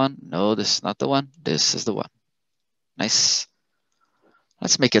is the one. No, this is not the one. This is the one. Nice.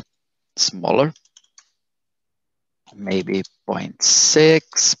 Let's make it smaller. Maybe 0.6,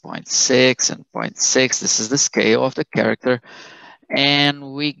 0.6, and 0.6. This is the scale of the character.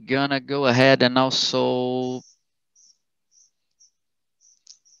 And we're gonna go ahead and also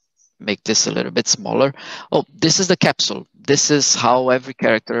make this a little bit smaller. Oh, this is the capsule. This is how every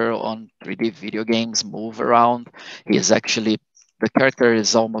character on 3D video games move around. He is actually, the character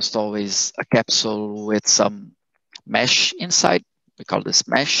is almost always a capsule with some mesh inside. We call this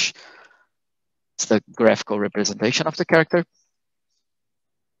mesh. It's the graphical representation of the character.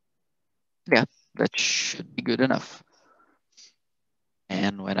 Yeah, that should be good enough.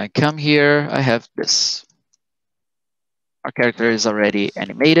 And when I come here, I have this. Our character is already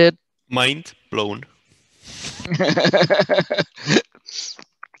animated. Mind blown.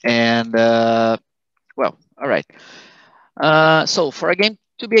 And well, all right. So for a game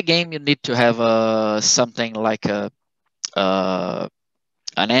to be a game, you need to have something like an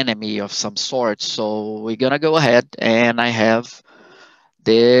enemy of some sort. So we're gonna go ahead, and I have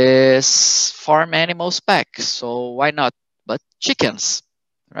this farm animals pack. So why not? But chickens,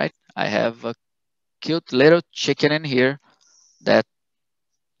 right? I have a cute little chicken in here that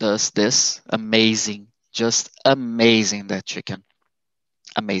does this. Amazing, just amazing, that chicken.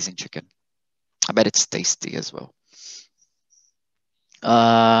 Amazing chicken. I bet it's tasty as well.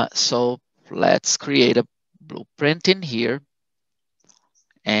 So let's create a blueprint in here,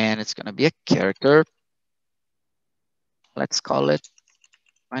 and it's gonna be a character. Let's call it,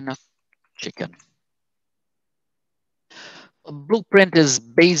 why not, chicken. A blueprint is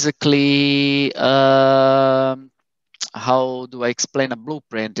basically, how do I explain a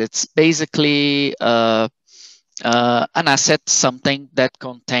blueprint? It's basically an asset, something that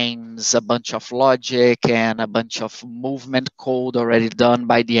contains a bunch of logic and a bunch of movement code already done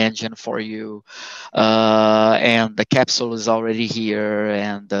by the engine for you. And the capsule is already here,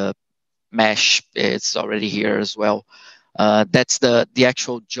 and the mesh is already here as well. That's the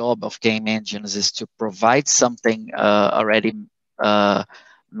actual job of game engines, is to provide something already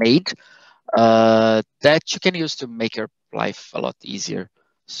made that you can use to make your life a lot easier.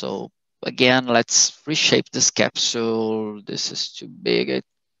 So again, let's reshape this capsule. This is too big, I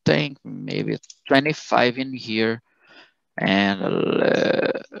think. Maybe 25 in here and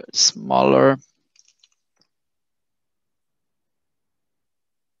a smaller.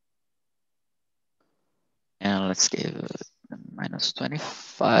 And let's give it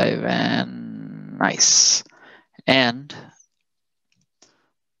 -25, and nice. And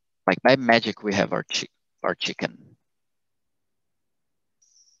like by magic, we have our chicken.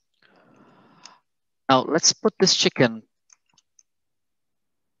 Now let's put this chicken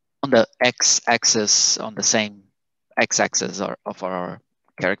on the x-axis, on the same x-axis of our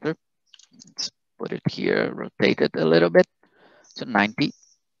character. Let's put it here, rotate it a little bit to 90.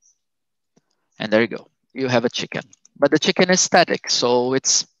 And there you go. You have a chicken. But the chicken is static, so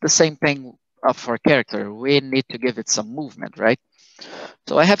it's the same thing of our character. We need to give it some movement, right?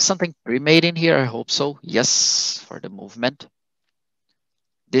 So I have something pre-made in here. I hope so. Yes, for the movement.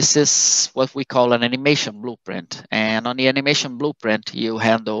 This is what we call an animation blueprint. And on the animation blueprint, you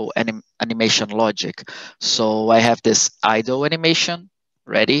handle animation logic. So I have this idle animation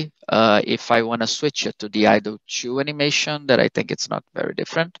ready. If I want to switch it to the idle 2 animation, that I think it's not very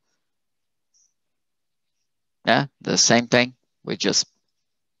different. Yeah, the same thing. We just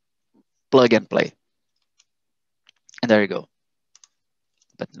plug and play. And there you go.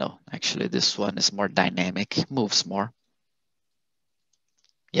 But no, actually this one is more dynamic, moves more.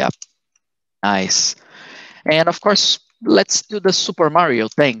 Yep, nice. And of course, let's do the Super Mario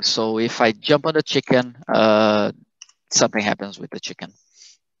thing. So if I jump on the chicken, something happens with the chicken.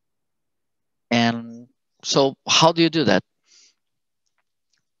 And so how do you do that?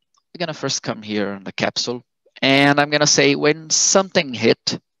 We're gonna first come here on the capsule, and I'm gonna say when something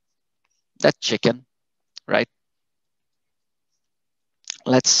hit that chicken, right?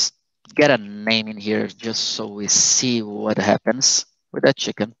 Let's get a name in here just so we see what happens with that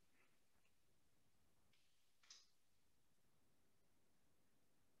chicken.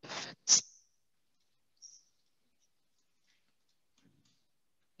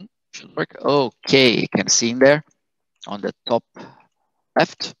 Should work. Okay, you can see in there on the top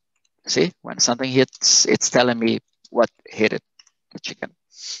left. See, when something hits, it's telling me what hit it, the chicken.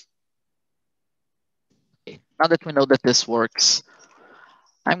 Okay. Now that we know that this works,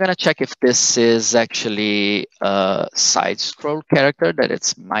 I'm gonna check if this is actually a side scroll character, that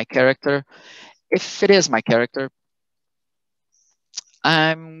it's my character. If it is my character,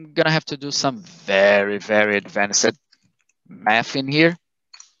 I'm gonna have to do some very, very advanced math in here.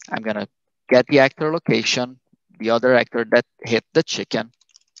 I'm gonna get the actor location, the other actor that hit the chicken.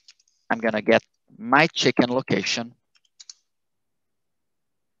 I'm gonna get my chicken location.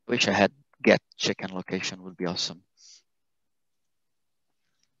 Wish I had get chicken location, would be awesome.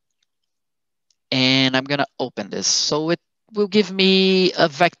 And I'm gonna open this. So it will give me a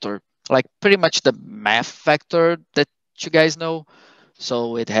vector, like pretty much the math vector that you guys know.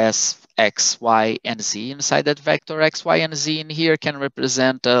 So it has X, Y, and Z inside that vector. X, Y, and Z in here can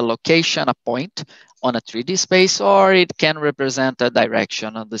represent a location, a point on a 3D space, or it can represent a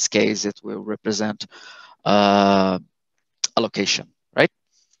direction. In this case, it will represent a location, right?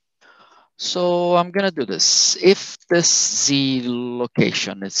 So I'm gonna do this. If this Z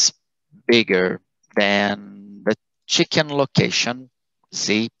location is bigger than the chicken location,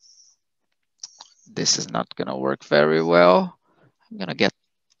 Z, this is not gonna work very well. I'm gonna get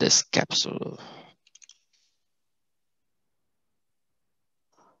this capsule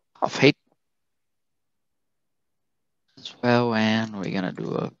of height as well, and we're gonna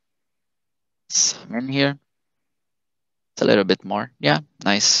do a sum in here. It's a little bit more. Yeah,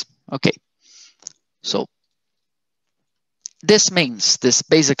 nice. Okay. So this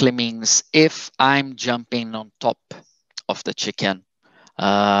basically means if I'm jumping on top of the chicken,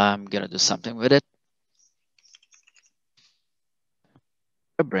 I'm gonna do something with it.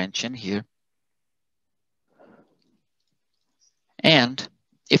 A branch in here. And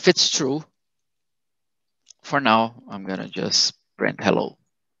if it's true, for now, I'm gonna just print hello.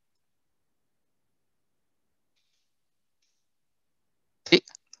 See?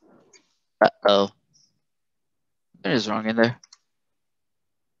 Uh-oh. What is wrong in there?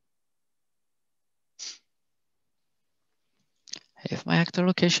 If my actor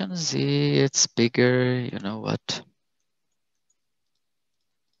location is Z, it's bigger, you know what?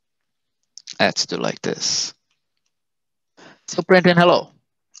 Let's do like this. So printing hello.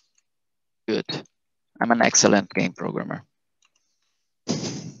 Good. I'm an excellent game programmer.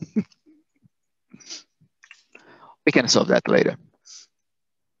 We can solve that later.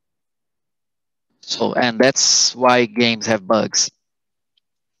 So, and that's why games have bugs.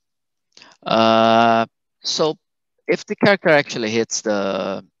 So if the character actually hits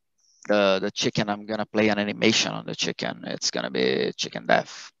the chicken, I'm gonna play an animation on the chicken. It's gonna be chicken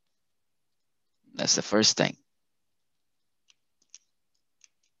death. That's the first thing.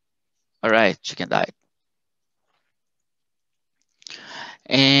 All right, chicken died.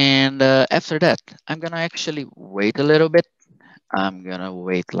 And after that, I'm gonna actually wait a little bit. I'm gonna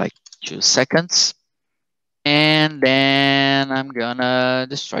wait like 2 seconds. And then I'm gonna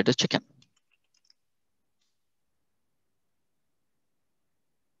destroy the chicken.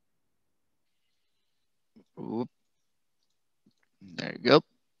 Oop. There you go.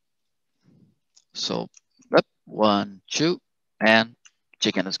 So, 1, 2, and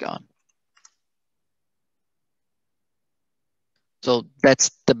chicken is gone. So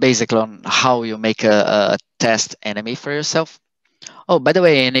that's the basic on how you make a test enemy for yourself. Oh, by the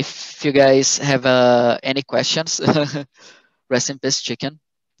way, and if you guys have any questions, rest in peace, chicken.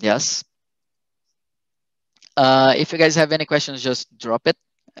 Yes. If you guys have any questions, just drop it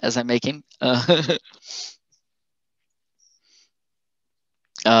as I'm making.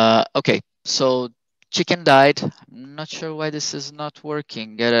 Okay, so chicken died. I'm not sure why this is not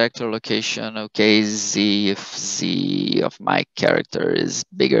working. Get actor location. Okay, Z, if Z of my character is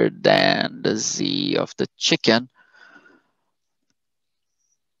bigger than the Z of the chicken.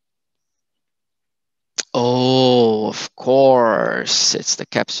 Oh, of course. It's the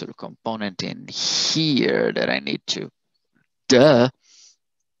capsule component in here that I need to, duh.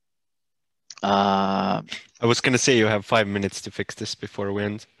 I was going to say you have 5 minutes to fix this before we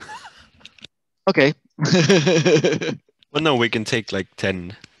end. Okay. Well, no, we can take like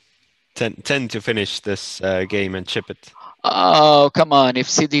 10 to finish this game and ship it. Oh, come on. If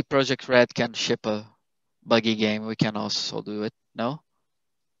CD Projekt Red can ship a buggy game, we can also do it. No?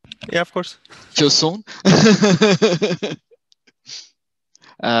 Yeah, of course. Too soon?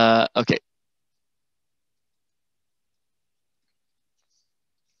 Okay.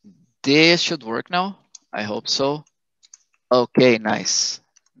 This should work now. I hope so. Okay, nice.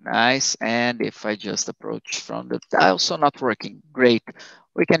 Nice. And if I just approach from the also not working. Great.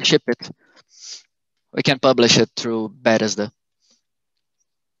 We can ship it. We can publish it through Bethesda.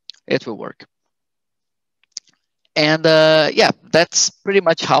 It will work. And yeah, that's pretty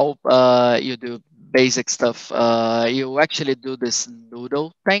much how you do basic stuff. You actually do this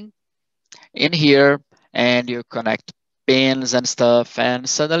noodle thing in here, and you connect pins and stuff, and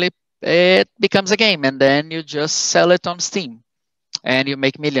suddenly it becomes a game, and then you just sell it on Steam, and you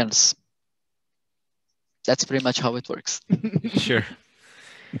make millions. That's pretty much how it works. Sure.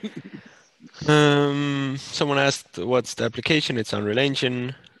 Someone asked, what's the application? It's Unreal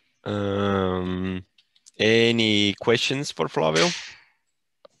Engine. Any questions for Flavio?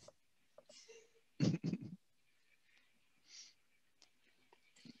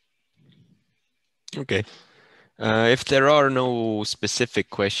 Okay. If there are no specific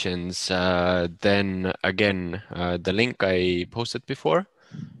questions, then again, the link I posted before,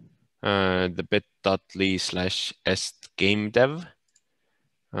 the bit.ly/estgamedev.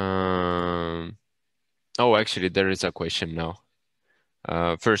 Oh, actually, there is a question now.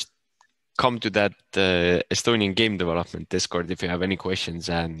 First, come to that Estonian game development Discord if you have any questions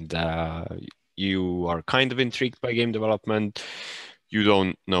and you are kind of intrigued by game development. You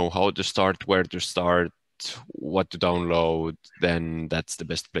don't know how to start, where to start, what to download, then that's the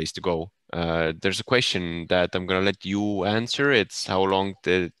best place to go. There's a question that I'm going to let you answer. It's how long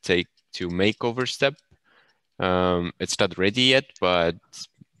did it take to make Overstep? It's not ready yet, but...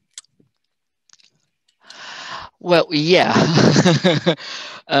 Well, yeah.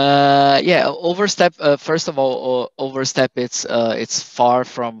 Yeah, Overstep, first of all, Overstep, it's far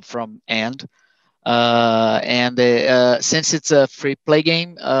from end. And since it's a free play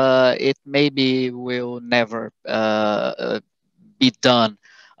game, it maybe will never be done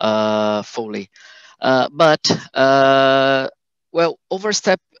fully. But well,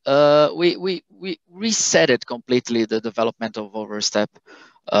 Overstep, we reset it completely, the development of Overstep,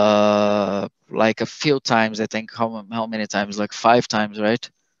 like a few times. I think how many times? Like 5 times, right,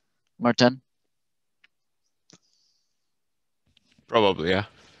 Martin? Probably, yeah.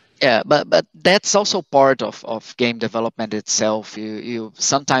 Yeah, but that's also part of game development itself. You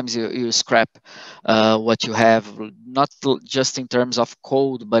sometimes you scrap what you have, not just in terms of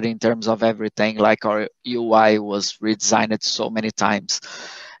code, but in terms of everything. Like our UI was redesigned so many times,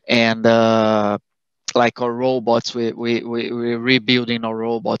 and like our robots, we're rebuilding our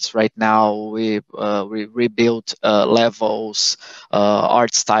robots right now. We rebuilt levels,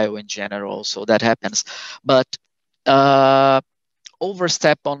 art style in general. So that happens, but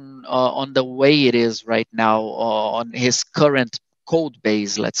Overstep on the way it is right now, on his current code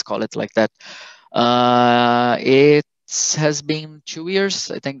base, let's call it like that. It has been 2 years.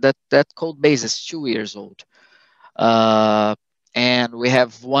 I think that code base is 2 years old, and we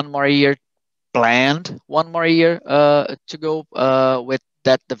have 1 more year planned, 1 more year to go with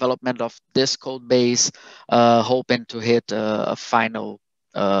that development of this code base, hoping to hit a final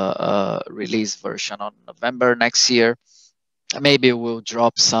release version on November next year. Maybe we'll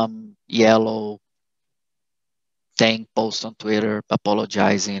drop some yellow thing, post on Twitter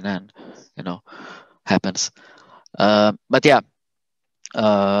apologizing, and happens. But yeah,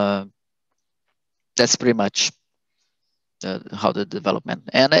 that's pretty much how the development,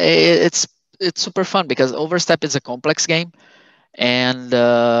 and it's super fun because Overstep is a complex game, and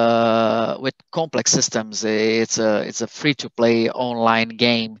with complex systems, it's a free-to-play online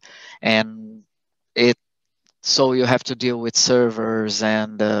game, and so you have to deal with servers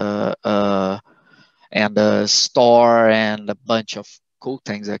and store and a bunch of cool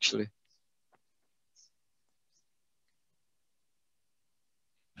things, actually.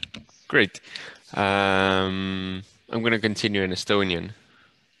 Great. I'm going to continue in Estonian,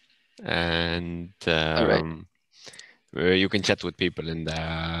 and All right. You can chat with people in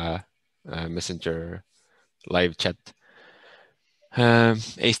the Messenger live chat.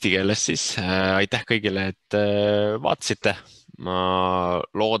 Eesti keeles siis aitäh kõigile, et vaatasite. Ma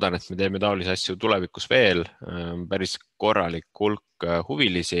loodan, et me teeme taolisi asju tulevikus veel. Päris korralik hulk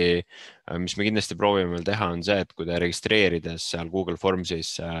huvilisi. Mis me kindlasti proovime veel teha on see, et kui te registreerides seal Google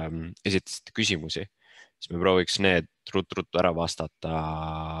Formsis esitasite küsimusi, siis me prooviks need ruttu ära vastata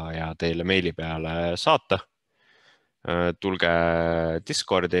ja teile meili peale saata. Tulge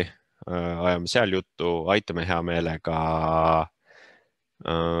Discordi, ajame seal juttu, aitame hea meelega.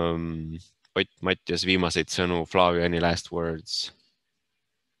 Ott Mattias, viimaseid sõnu, Flavio, any last words?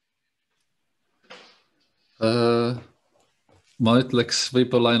 Ma ütleks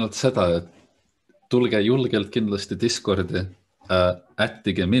võib-olla ainult seda, et tulge julgelt kindlasti Discordi,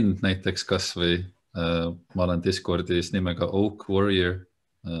 ättige mind näiteks kas või ma olen Discordis nimega Oak Warrior,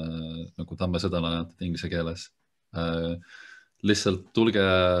 nagu tamme seda näetud inglise keeles. Lihtsalt tulge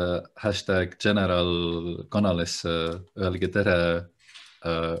hashtag general kanalisse, öelge tere,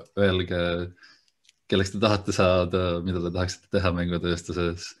 öelge, kelleks te tahate saada, mida te tahaksite teha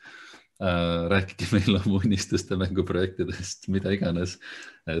mängutööstuses. Rääkige meil oma unistuste mänguprojektidest, mida iganes.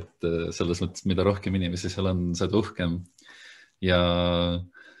 Et selles mõttes, mida rohkem inimesi seal on, seda uhkem. Ja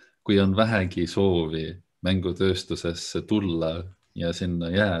kui on vähegi soovi mängutööstusesse tulla ja sinna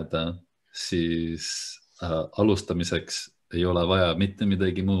jääda, siis alustamiseks ei ole vaja mitte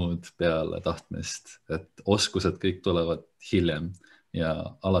midagi muud peale tahtmist. Et oskused kõik tulevad hiljem ja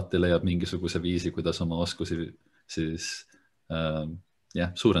alati leiab mingisuguse viisi, kuidas oma oskusi siis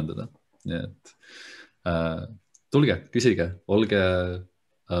suurendada. Nii et tulge, küsige, olge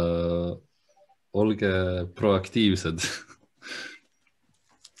proaktiivsed.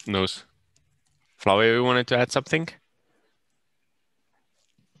 Nõus. Flavio, you wanted to add something?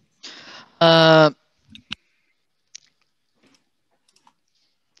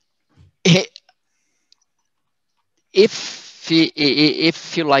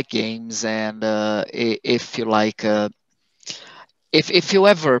 If you like games and if you like if you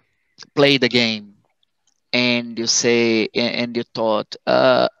ever played a game and you say and you thought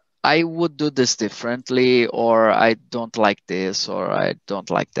I would do this differently, or I don't like this, or I don't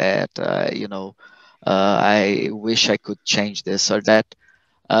like that, I wish I could change this or that,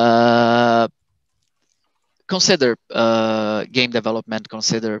 consider game development,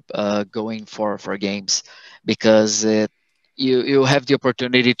 consider going for games, because you have the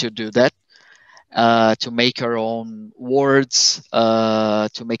opportunity to do that, to make your own words,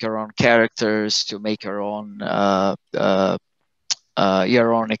 to make your own characters, to make your own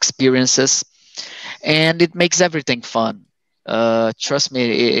experiences, and it makes everything fun. Trust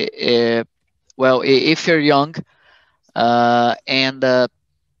me. Well, if you're young, and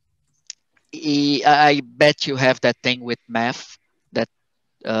I bet you have that thing with math that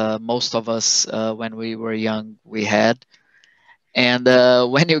most of us, when we were young, we had. And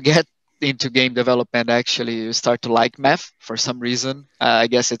when you get into game development, actually, you start to like math for some reason. I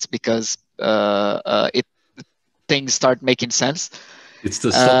guess it's because things start making sense. It's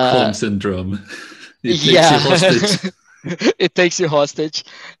the Stockholm syndrome. It takes you hostage. It takes you hostage,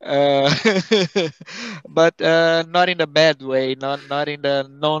 but not in a bad way, not in a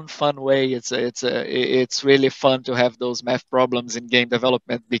non-fun way. It's really fun to have those math problems in game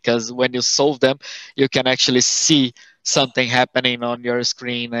development, because when you solve them, you can actually see something happening on your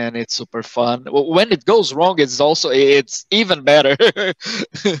screen, and it's super fun. When it goes wrong, it's even better.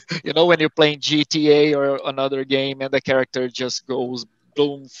 When you're playing GTA or another game and the character just goes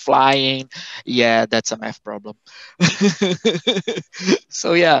boom, flying, that's a math problem.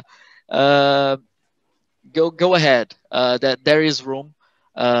 So go ahead. That there is room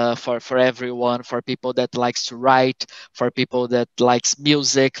for everyone, for people that likes to write, for people that likes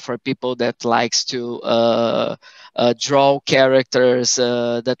music, for people that likes to draw characters,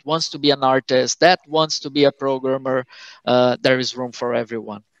 that wants to be an artist, that wants to be a programmer. There is room for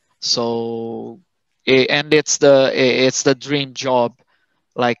everyone. So, and it's the dream job.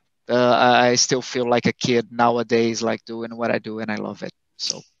 Like I still feel like a kid nowadays, like doing what I do, and I love it.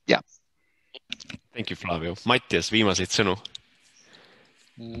 So yeah. Thank you, Flavio. Mattias, viimaseid sõnu.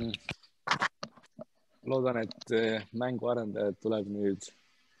 Loodan, et mänguarendajad tuleb nüüd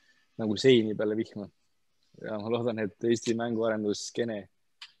nagu seini peale vihma. Ja ma loodan, et Eesti mänguarendusskene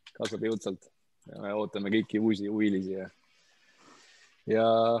kasvab jõudsalt. Ja me ootame kõiki uusi huvilisi. Ja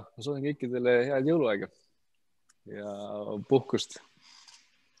ma soovin kõikidele head jõuluaega ja puhkust.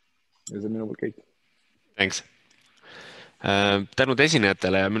 Ja see on minu poolt kõik. Thanks. Tänud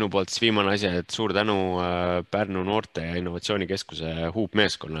esinejatele ja minu poolt siis viimane asja, et suur tänu Pärnu noorte ja innovatsioonikeskuse HUUB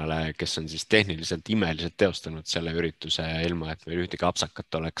meeskonnale, kes on siis tehniliselt imeliselt teostanud selle ürituse ilma, et meil ühtegi apsakat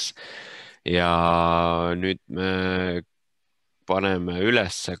oleks. Ja nüüd me paneme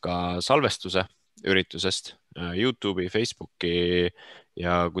üles ka salvestuse üritusest YouTube'i, Facebooki,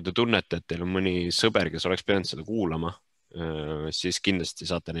 ja kui te tunnete, et teil on mõni sõber, kes oleks pidanud seda kuulama, siis kindlasti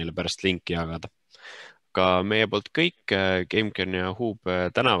saate neile pärast linki jagada. aga meie poolt kõik, Gamecani ja HUUB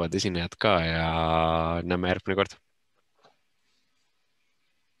tänavad esinejad ka ja näeme järgmine kord.